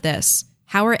it out of this.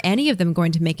 How are any of them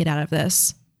going to make it out of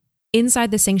this?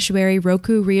 Inside the sanctuary,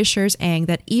 Roku reassures Aang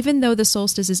that even though the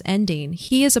solstice is ending,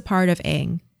 he is a part of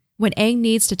Aang. When Aang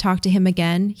needs to talk to him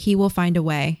again, he will find a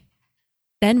way.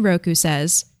 Then Roku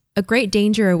says, a great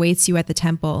danger awaits you at the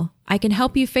temple. I can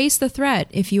help you face the threat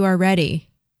if you are ready.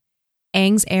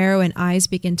 Aang's arrow and eyes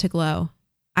begin to glow.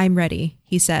 I'm ready,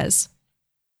 he says.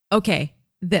 Okay,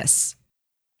 this.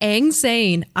 Aang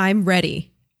saying, I'm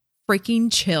ready.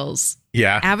 Freaking chills.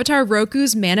 Yeah. Avatar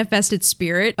Roku's manifested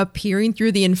spirit appearing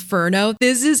through the inferno.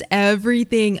 This is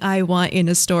everything I want in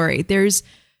a story. There's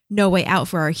no way out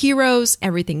for our heroes.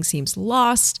 Everything seems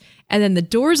lost. And then the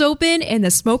doors open and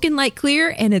the smoke and light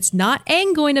clear, and it's not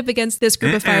Aang going up against this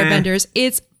group of firebenders.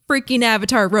 It's freaking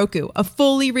Avatar Roku, a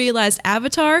fully realized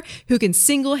avatar who can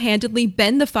single-handedly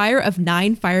bend the fire of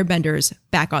 9 firebenders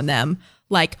back on them.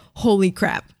 Like, holy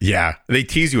crap. Yeah. They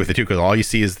tease you with it too, because all you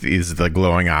see is the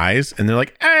glowing eyes, and they're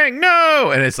like, Aang,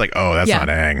 no! And it's like, oh, that's not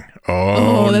Aang.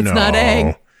 Oh, that's not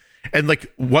Aang. And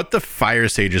like, what the fire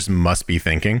sages must be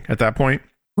thinking at that point.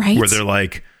 Right. Where they're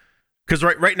like, because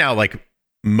right now, like,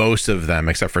 most of them,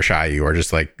 except for Shyu, are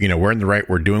just like, you know, we're in the right,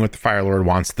 we're doing what the Fire Lord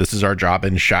wants, this is our job,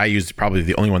 and Shyu's probably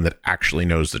the only one that actually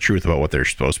knows the truth about what they're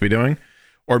supposed to be doing.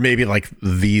 Or maybe like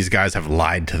these guys have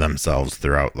lied to themselves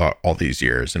throughout all these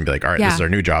years and be like, all right, this is our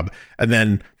new job. And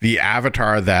then the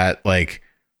avatar that like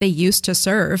they used to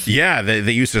serve. Yeah,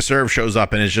 they used to serve shows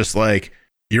up and is just like,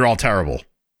 you're all terrible.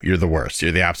 You're the worst.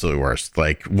 You're the absolute worst.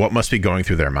 Like, what must be going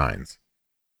through their minds?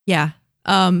 Yeah.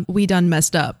 We done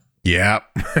messed up. Yeah.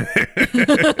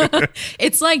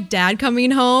 It's like dad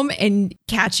coming home and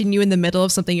catching you in the middle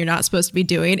of something you're not supposed to be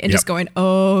doing and just going,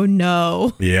 oh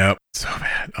no. Yep. So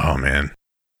bad. Oh man.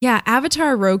 Yeah,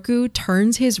 Avatar Roku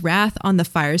turns his wrath on the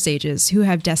fire sages who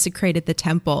have desecrated the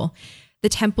temple. The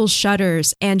temple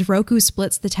shudders and Roku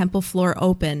splits the temple floor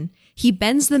open. He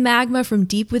bends the magma from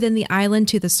deep within the island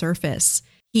to the surface.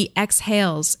 He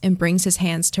exhales and brings his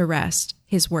hands to rest,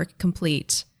 his work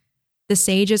complete. The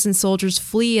sages and soldiers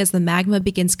flee as the magma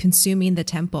begins consuming the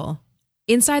temple.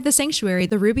 Inside the sanctuary,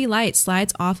 the ruby light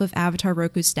slides off of Avatar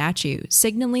Roku's statue,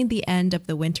 signaling the end of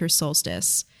the winter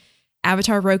solstice.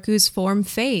 Avatar Roku's form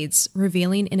fades,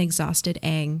 revealing an exhausted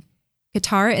Aang.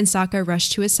 Katara and Sokka rush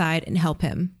to his side and help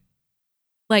him.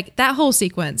 Like, that whole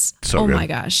sequence. So good. My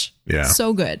gosh. Yeah.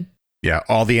 So good. Yeah,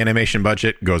 all the animation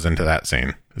budget goes into that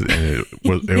scene. And it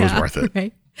was worth it.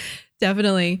 Right.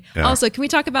 Definitely. Yeah. Also, can we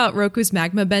talk about Roku's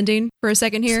magma bending for a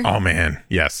second here? Oh, man.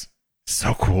 Yes.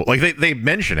 So cool. Like they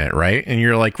mention it, right? And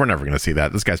you're like, we're never going to see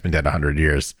that. This guy's been dead 100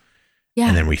 years. Yeah.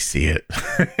 And then we see it.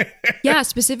 Yeah,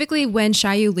 specifically when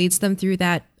Xiaoyu leads them through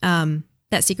that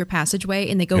secret passageway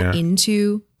and they go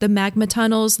into the magma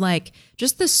tunnels, like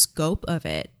just the scope of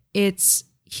it, it's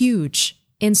huge.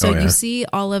 And so you see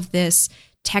all of this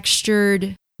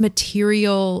textured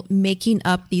material making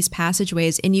up these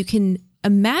passageways, and you can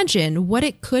imagine what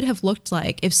it could have looked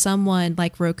like if someone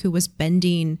like Roku was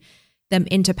bending them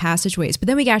into passageways. But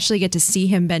then we actually get to see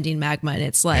him bending magma, and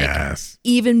it's like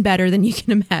even better than you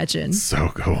can imagine. So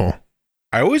cool.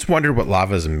 I always wondered what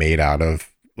lava is made out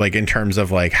of, like in terms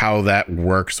of like how that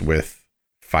works with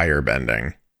fire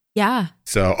bending. Yeah.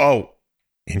 So,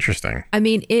 interesting. I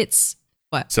mean, it's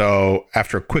what? So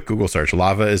after a quick Google search,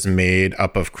 lava is made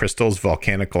up of crystals,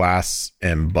 volcanic glass,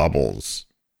 and bubbles.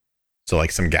 So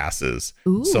like some gases.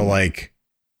 Ooh. So like,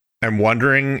 I'm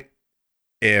wondering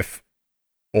if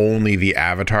only the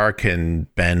Avatar can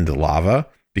bend lava,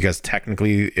 because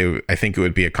technically I think it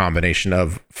would be a combination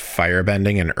of fire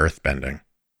bending and earth bending.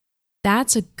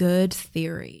 That's a good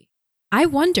theory. I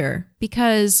wonder,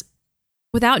 because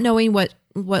without knowing what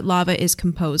lava is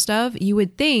composed of, you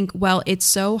would think, well, it's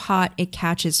so hot it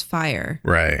catches fire.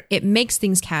 Right. It makes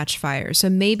things catch fire. So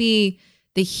maybe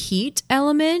the heat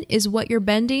element is what you're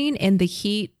bending, and the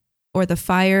heat or the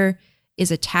fire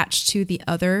is attached to the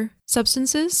other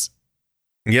substances.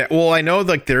 Yeah, well, I know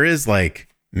like there is like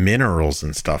minerals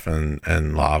and stuff in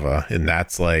lava, and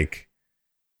that's like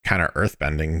kind of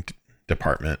earthbending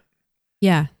department.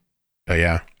 Yeah. But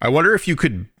yeah, I wonder if you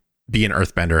could be an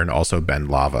earthbender and also bend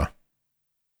lava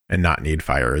and not need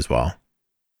fire as well.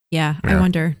 Yeah, I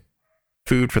wonder.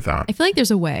 Food for thought. I feel like there's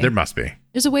a way. There must be.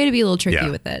 There's a way to be a little tricky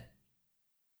with it.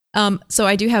 So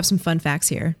I do have some fun facts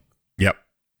here. Yep.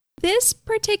 This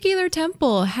particular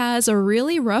temple has a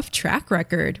really rough track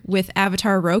record with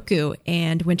Avatar Roku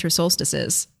and winter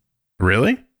solstices.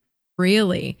 Really?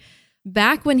 Really.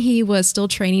 Back when he was still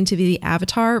training to be the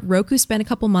Avatar, Roku spent a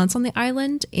couple months on the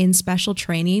island in special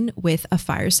training with a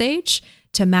fire sage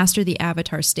to master the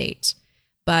Avatar state.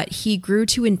 But he grew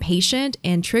too impatient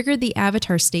and triggered the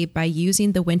Avatar state by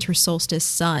using the winter solstice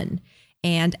sun,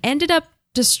 and ended up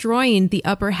destroying the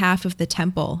upper half of the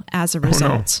temple as a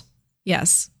result. No.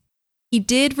 Yes. He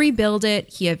did rebuild it.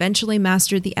 He eventually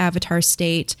mastered the Avatar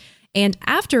state. And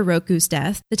after Roku's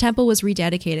death, the temple was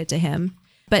rededicated to him.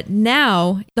 But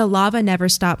now the lava never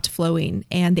stopped flowing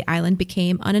and the island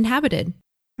became uninhabited.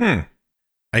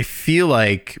 I feel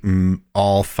like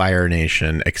all Fire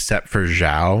Nation except for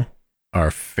Zhao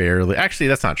are fairly... Actually,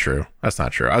 that's not true. That's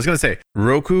not true. I was going to say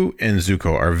Roku and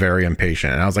Zuko are very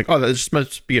impatient. And I was like, oh, that just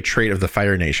must be a trait of the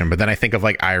Fire Nation. But then I think of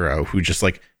like Iroh, who just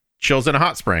like chills in a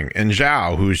hot spring, and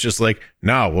Zhao, who's just like,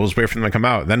 no, we'll just wait for them to come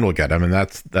out, then we'll get them. And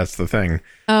that's the thing.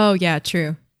 Oh, yeah,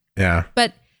 true. Yeah.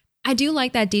 But I do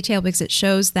like that detail because it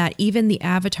shows that even the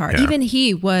Avatar, even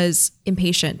he was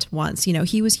impatient once. You know,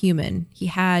 he was human. He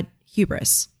had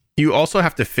hubris. You also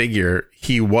have to figure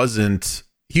he was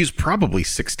probably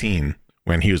 16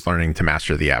 when he was learning to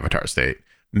master the Avatar state.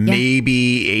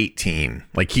 Maybe 18.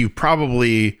 Like he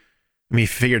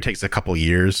figure it takes a couple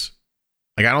years.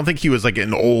 Like, I don't think he was like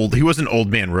he was an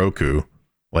old man Roku,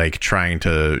 like trying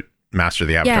to master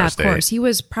the Avatar state. Yeah, of course. He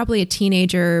was probably a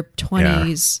teenager,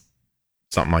 20s.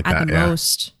 Something like that. At the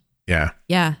most. Yeah.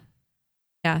 Yeah.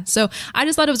 Yeah. So I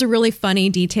just thought it was a really funny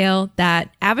detail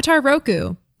that Avatar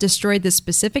Roku destroyed this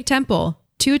specific temple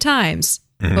 2 times,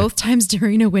 both times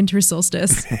during a winter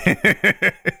solstice.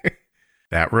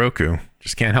 That Roku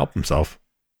just can't help himself.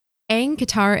 Aang,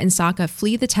 Katara, and Sokka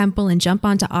flee the temple and jump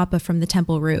onto Appa from the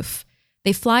temple roof.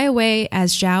 They fly away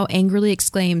as Zhao angrily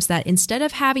exclaims that instead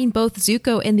of having both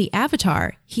Zuko and the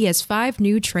Avatar, he has 5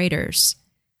 new traitors.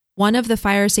 One of the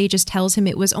fire sages tells him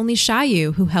it was only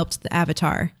Xiaoyu who helped the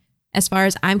Avatar. As far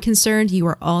as I'm concerned, you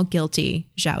are all guilty,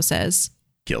 Zhao says.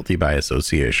 Guilty by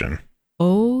association.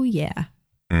 Oh, yeah.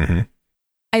 Mm-hmm.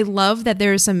 I love that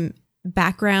there's some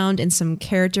background and some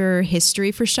character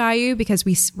history for Xiaoyu because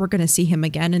we're going to see him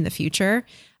again in the future,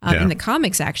 in the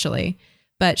comics, actually.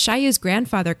 But Xiaoyu's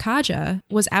grandfather, Kaja,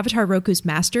 was Avatar Roku's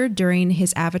master during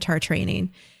his Avatar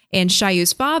training. And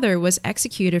Xiaoyu's father was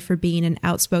executed for being an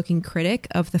outspoken critic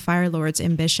of the Fire Lord's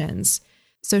ambitions.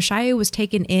 So Xiaoyu was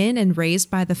taken in and raised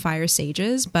by the Fire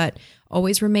Sages, but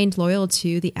always remained loyal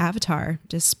to the Avatar,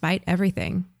 despite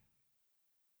everything.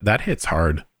 That hits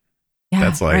hard. Yeah,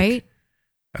 that's like, right?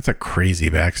 That's a crazy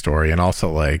backstory. And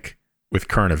also like with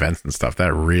current events and stuff,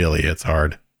 that really hits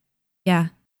hard. Yeah.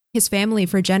 His family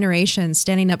for generations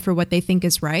standing up for what they think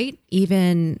is right,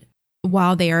 even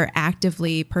while they are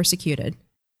actively persecuted.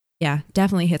 Yeah,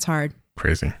 definitely hits hard.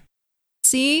 Crazy.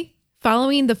 See,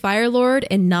 Following the Fire Lord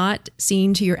and not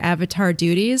seeing to your avatar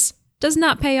duties does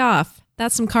not pay off.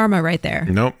 That's some karma right there.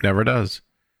 Nope, never does.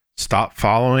 Stop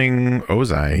following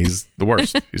Ozai. He's the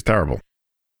worst. He's terrible.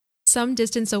 Some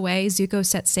distance away, Zuko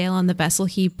sets sail on the vessel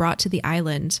he brought to the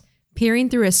island. Peering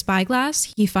through a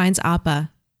spyglass, he finds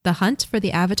Appa. The hunt for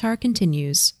the Avatar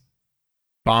continues.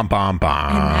 Bomb, bomb,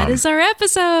 bomb. And that is our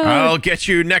episode. I'll get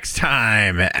you next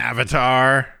time,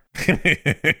 Avatar.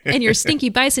 And your stinky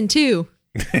bison, too.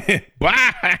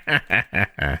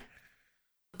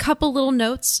 Couple little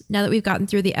notes now that we've gotten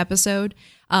through the episode.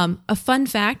 A fun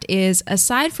fact is,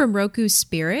 aside from Roku's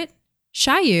spirit,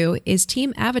 Shayu is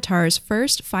Team Avatar's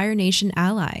first Fire Nation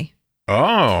ally.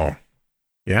 Oh,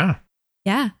 yeah.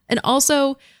 Yeah. And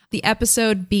also, the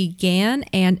episode began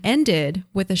and ended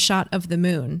with a shot of the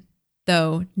moon.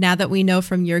 Though, now that we know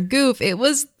from your goof, it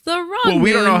was the wrong moon. Well,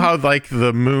 we don't know how, like,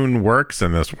 the moon works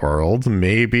in this world.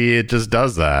 Maybe it just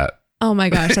does that. Oh my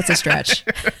gosh, that's a stretch.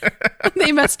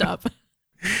 They messed up.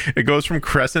 It goes from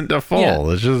crescent to full. Yeah.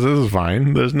 This is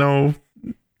fine.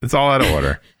 It's all out of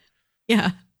order.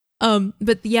 Yeah.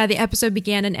 But yeah, the episode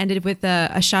began and ended with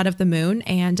a shot of the moon.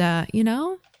 And,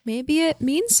 maybe it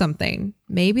means something.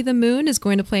 Maybe the moon is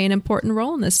going to play an important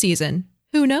role in this season.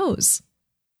 Who knows?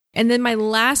 And then my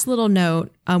last little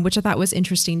note, which I thought was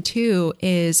interesting too,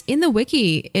 is in the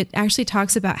wiki, it actually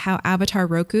talks about how Avatar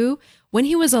Roku, when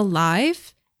he was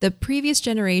alive, the previous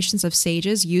generations of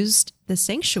sages used the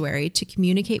sanctuary to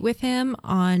communicate with him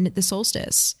on the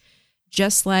solstice,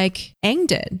 just like Aang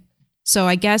did. So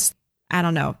I guess, I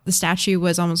don't know, the statue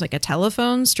was almost like a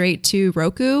telephone straight to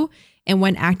Roku. And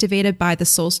when activated by the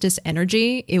solstice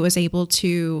energy, it was able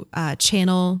to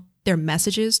channel their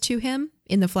messages to him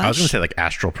in the flesh. I was going to say like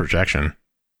astral projection,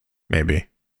 maybe.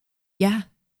 Yeah.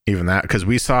 Even that, because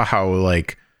we saw how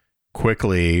like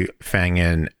quickly Fang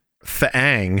and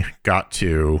Aang got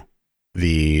to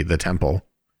the temple.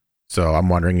 So I'm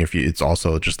wondering if it's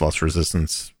also just less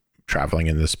resistance traveling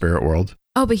in the spirit world.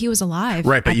 Oh, but he was alive.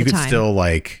 Right, but you could time. still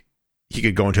like, he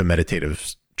could go into a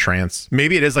meditative trance.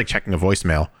 Maybe it is like checking a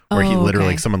voicemail where he literally,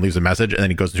 like, someone leaves a message and then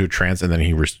he goes into a trance and then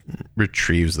he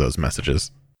retrieves those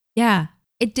messages. Yeah.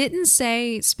 It didn't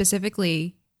say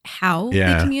specifically how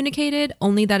they communicated,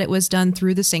 only that it was done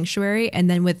through the sanctuary and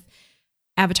then with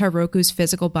Avatar Roku's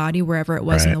physical body wherever it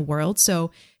was in the world.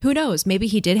 So who knows? Maybe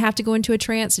he did have to go into a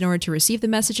trance in order to receive the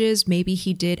messages. Maybe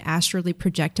he did astrally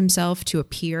project himself to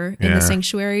appear in the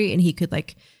sanctuary and he could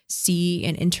like see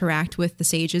and interact with the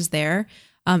sages there.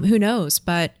 Who knows?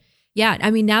 But yeah,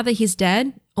 I mean, now that he's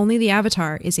dead, only the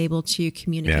Avatar is able to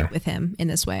communicate with him in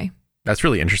this way. That's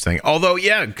really interesting. Although,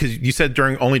 yeah, because you said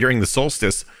only during the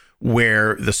solstice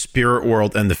where the spirit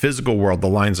world and the physical world, the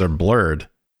lines are blurred.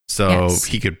 So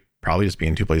he could probably just be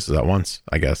in two places at once,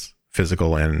 I guess.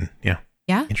 Physical and yeah.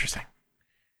 Interesting.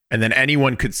 And then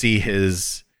anyone could see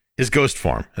his ghost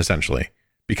form, essentially,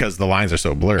 because the lines are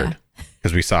so blurred.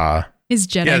 Because we saw his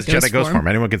Jedi ghost form.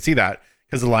 Anyone could see that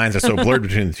because the lines are so blurred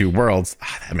between the two worlds.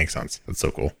 That makes sense. That's so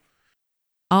cool.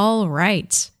 All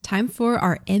right. Time for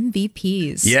our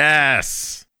MVPs.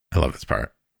 Yes. I love this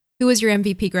part. Who was your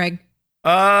MVP, Greg?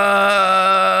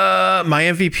 My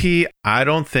MVP, I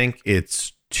don't think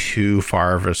it's too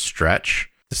far of a stretch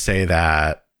to say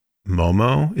that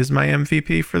Momo is my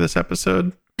MVP for this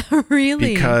episode.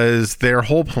 Really? Because their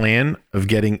whole plan of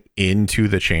getting into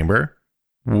the chamber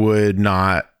would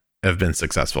not have been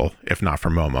successful if not for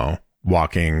Momo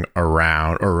walking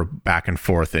around or back and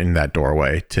forth in that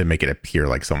doorway to make it appear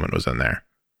like someone was in there.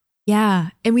 Yeah.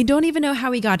 And we don't even know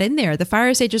how he got in there. The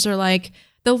fire sages are like,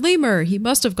 the lemur, he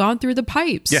must have gone through the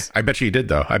pipes. Yeah, I bet you he did,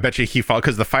 though. I bet you he fought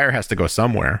because the fire has to go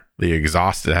somewhere. The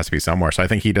exhaust has to be somewhere. So I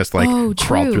think he just like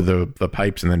crawled through the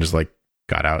pipes and then just like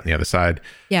got out on the other side.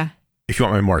 Yeah. If you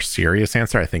want my more serious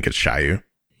answer, I think it's Shayu.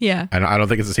 Yeah. And I don't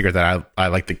think it's a secret that I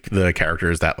like the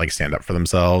characters that like stand up for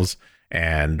themselves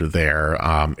and they're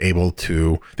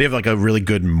they have like a really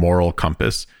good moral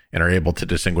compass and are able to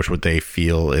distinguish what they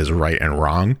feel is right and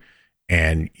wrong.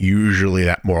 And usually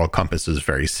that moral compass is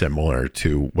very similar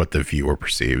to what the viewer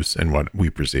perceives and what we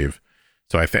perceive.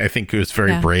 So I think it was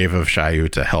very brave of Shayu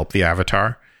to help the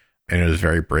Avatar. And it was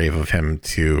very brave of him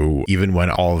to, even when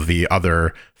all of the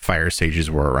other fire sages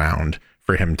were around,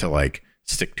 for him to like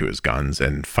stick to his guns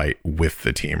and fight with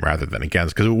the team rather than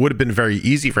against. Because it would have been very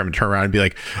easy for him to turn around and be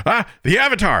like, the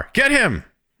Avatar, get him.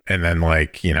 And then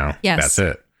like, that's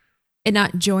it. And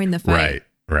not join the fight.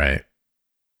 Right.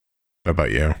 What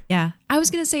about you? Yeah. I was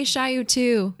going to say Shayu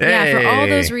too. Hey. Yeah, for all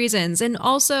those reasons. And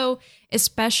also,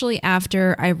 especially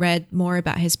after I read more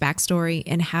about his backstory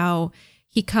and how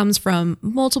he comes from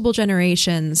multiple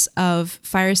generations of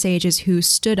fire sages who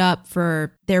stood up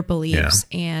for their beliefs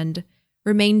and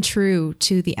remained true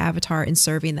to the Avatar in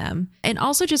serving them. And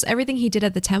also just everything he did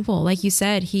at the temple. Like you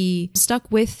said, he stuck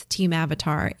with Team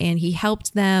Avatar and he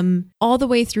helped them all the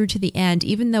way through to the end,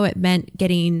 even though it meant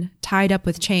getting tied up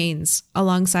with chains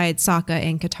alongside Sokka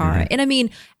and Katara. And I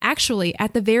mean, actually,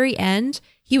 at the very end,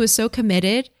 he was so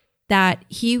committed that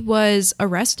he was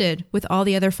arrested with all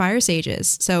the other Fire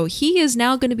Sages. So he is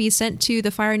now going to be sent to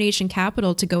the Fire Nation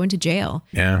capital to go into jail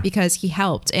because he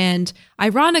helped. And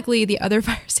ironically, the other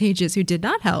Fire Sages who did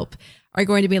not help are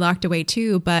going to be locked away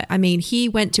too. But I mean, he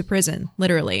went to prison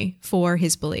literally for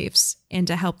his beliefs and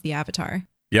to help the Avatar.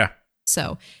 Yeah.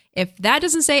 So if that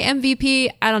doesn't say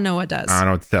MVP, I don't know what does. I don't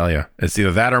know what to tell you. It's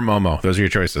either that or Momo. Those are your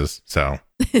choices. So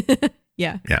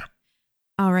yeah. Yeah.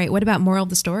 All right. What about moral of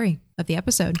the story of the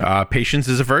episode? Patience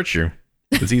is a virtue.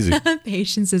 It's easy.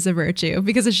 Patience is a virtue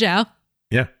because of Zhao.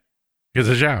 Yeah. Because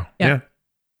of Zhao. Yeah.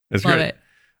 It's Love great. it.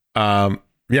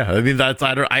 Yeah. I mean,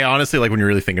 I honestly, like, when you're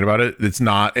really thinking about it, it's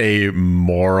not a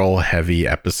moral heavy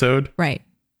episode. Right.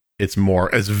 It's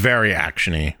very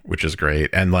actiony, which is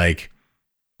great. And like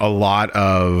a lot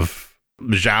of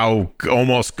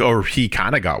Zhao he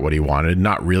kind of got what he wanted.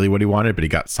 Not really what he wanted, but he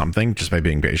got something just by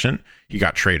being patient. He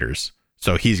got traitors.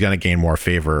 So he's going to gain more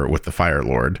favor with the Fire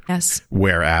Lord. Yes.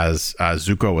 Whereas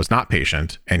Zuko was not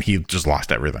patient and he just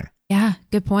lost everything. Yeah,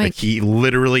 good point. Like, he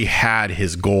literally had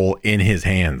his goal in his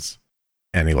hands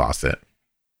and he lost it.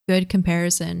 Good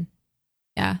comparison.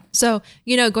 Yeah. So,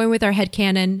 going with our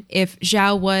headcanon, if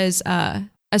Zhao was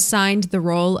assigned the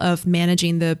role of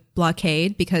managing the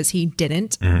blockade because he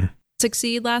didn't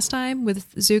succeed last time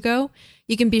with Zuko,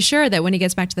 you can be sure that when he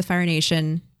gets back to the Fire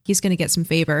Nation, he's going to get some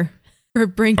favor for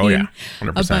bringing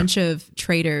a bunch of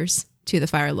traitors to the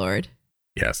Fire Lord.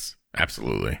 Yes,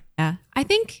 absolutely. Yeah. I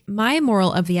think my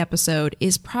moral of the episode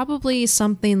is probably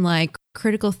something like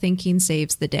critical thinking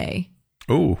saves the day.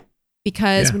 Oh.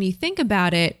 Because when you think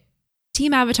about it,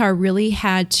 Team Avatar really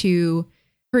had to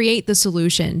create the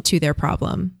solution to their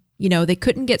problem. They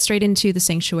couldn't get straight into the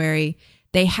sanctuary.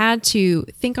 They had to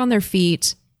think on their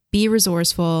feet, be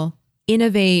resourceful,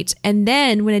 innovate, and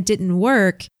then when it didn't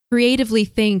work, creatively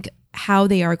think how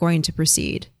they are going to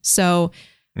proceed. So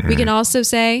we can also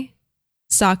say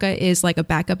Sokka is like a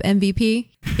backup MVP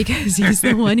because he's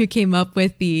the one who came up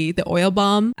with the oil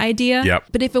bomb idea. Yep.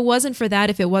 But if it wasn't for that,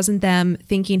 if it wasn't them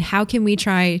thinking, how can we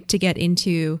try to get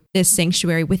into this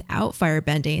sanctuary without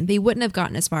firebending, they wouldn't have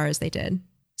gotten as far as they did.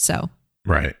 So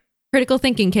right. Critical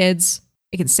thinking, kids.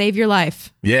 It can save your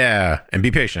life. Yeah. And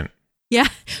be patient. Yeah.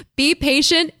 Be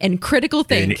patient and critical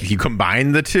think. And if you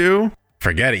combine the two,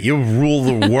 forget it. You'll rule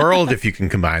the world if you can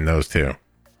combine those two.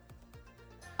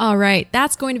 All right.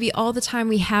 That's going to be all the time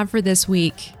we have for this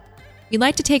week. We'd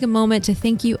like to take a moment to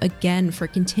thank you again for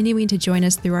continuing to join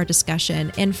us through our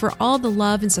discussion and for all the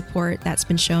love and support that's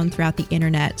been shown throughout the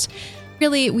internet.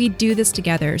 Really, we do this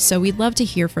together, so we'd love to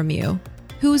hear from you.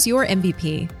 Who's your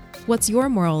MVP? What's your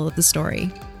moral of the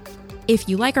story? If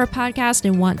you like our podcast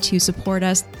and want to support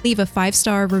us, leave a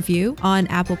 5-star review on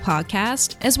Apple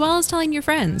Podcast, as well as telling your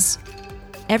friends.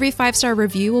 Every 5-star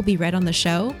review will be read on the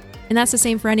show, and that's the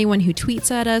same for anyone who tweets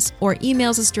at us or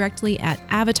emails us directly at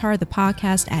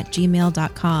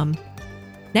avatarthepodcast@gmail.com.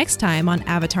 Next time on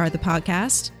Avatar the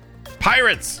Podcast...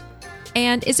 Pirates!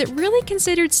 And is it really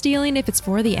considered stealing if it's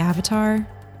for the Avatar?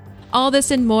 All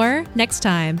this and more next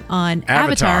time on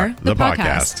Avatar the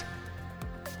Podcast.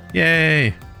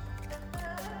 Yay!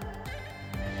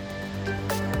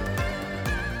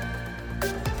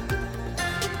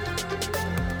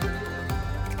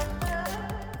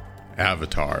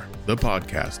 Avatar, the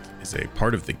podcast, is a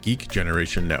part of the Geek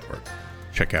Generation Network.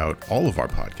 Check out all of our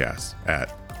podcasts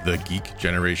at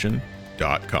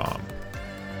thegeekgeneration.com.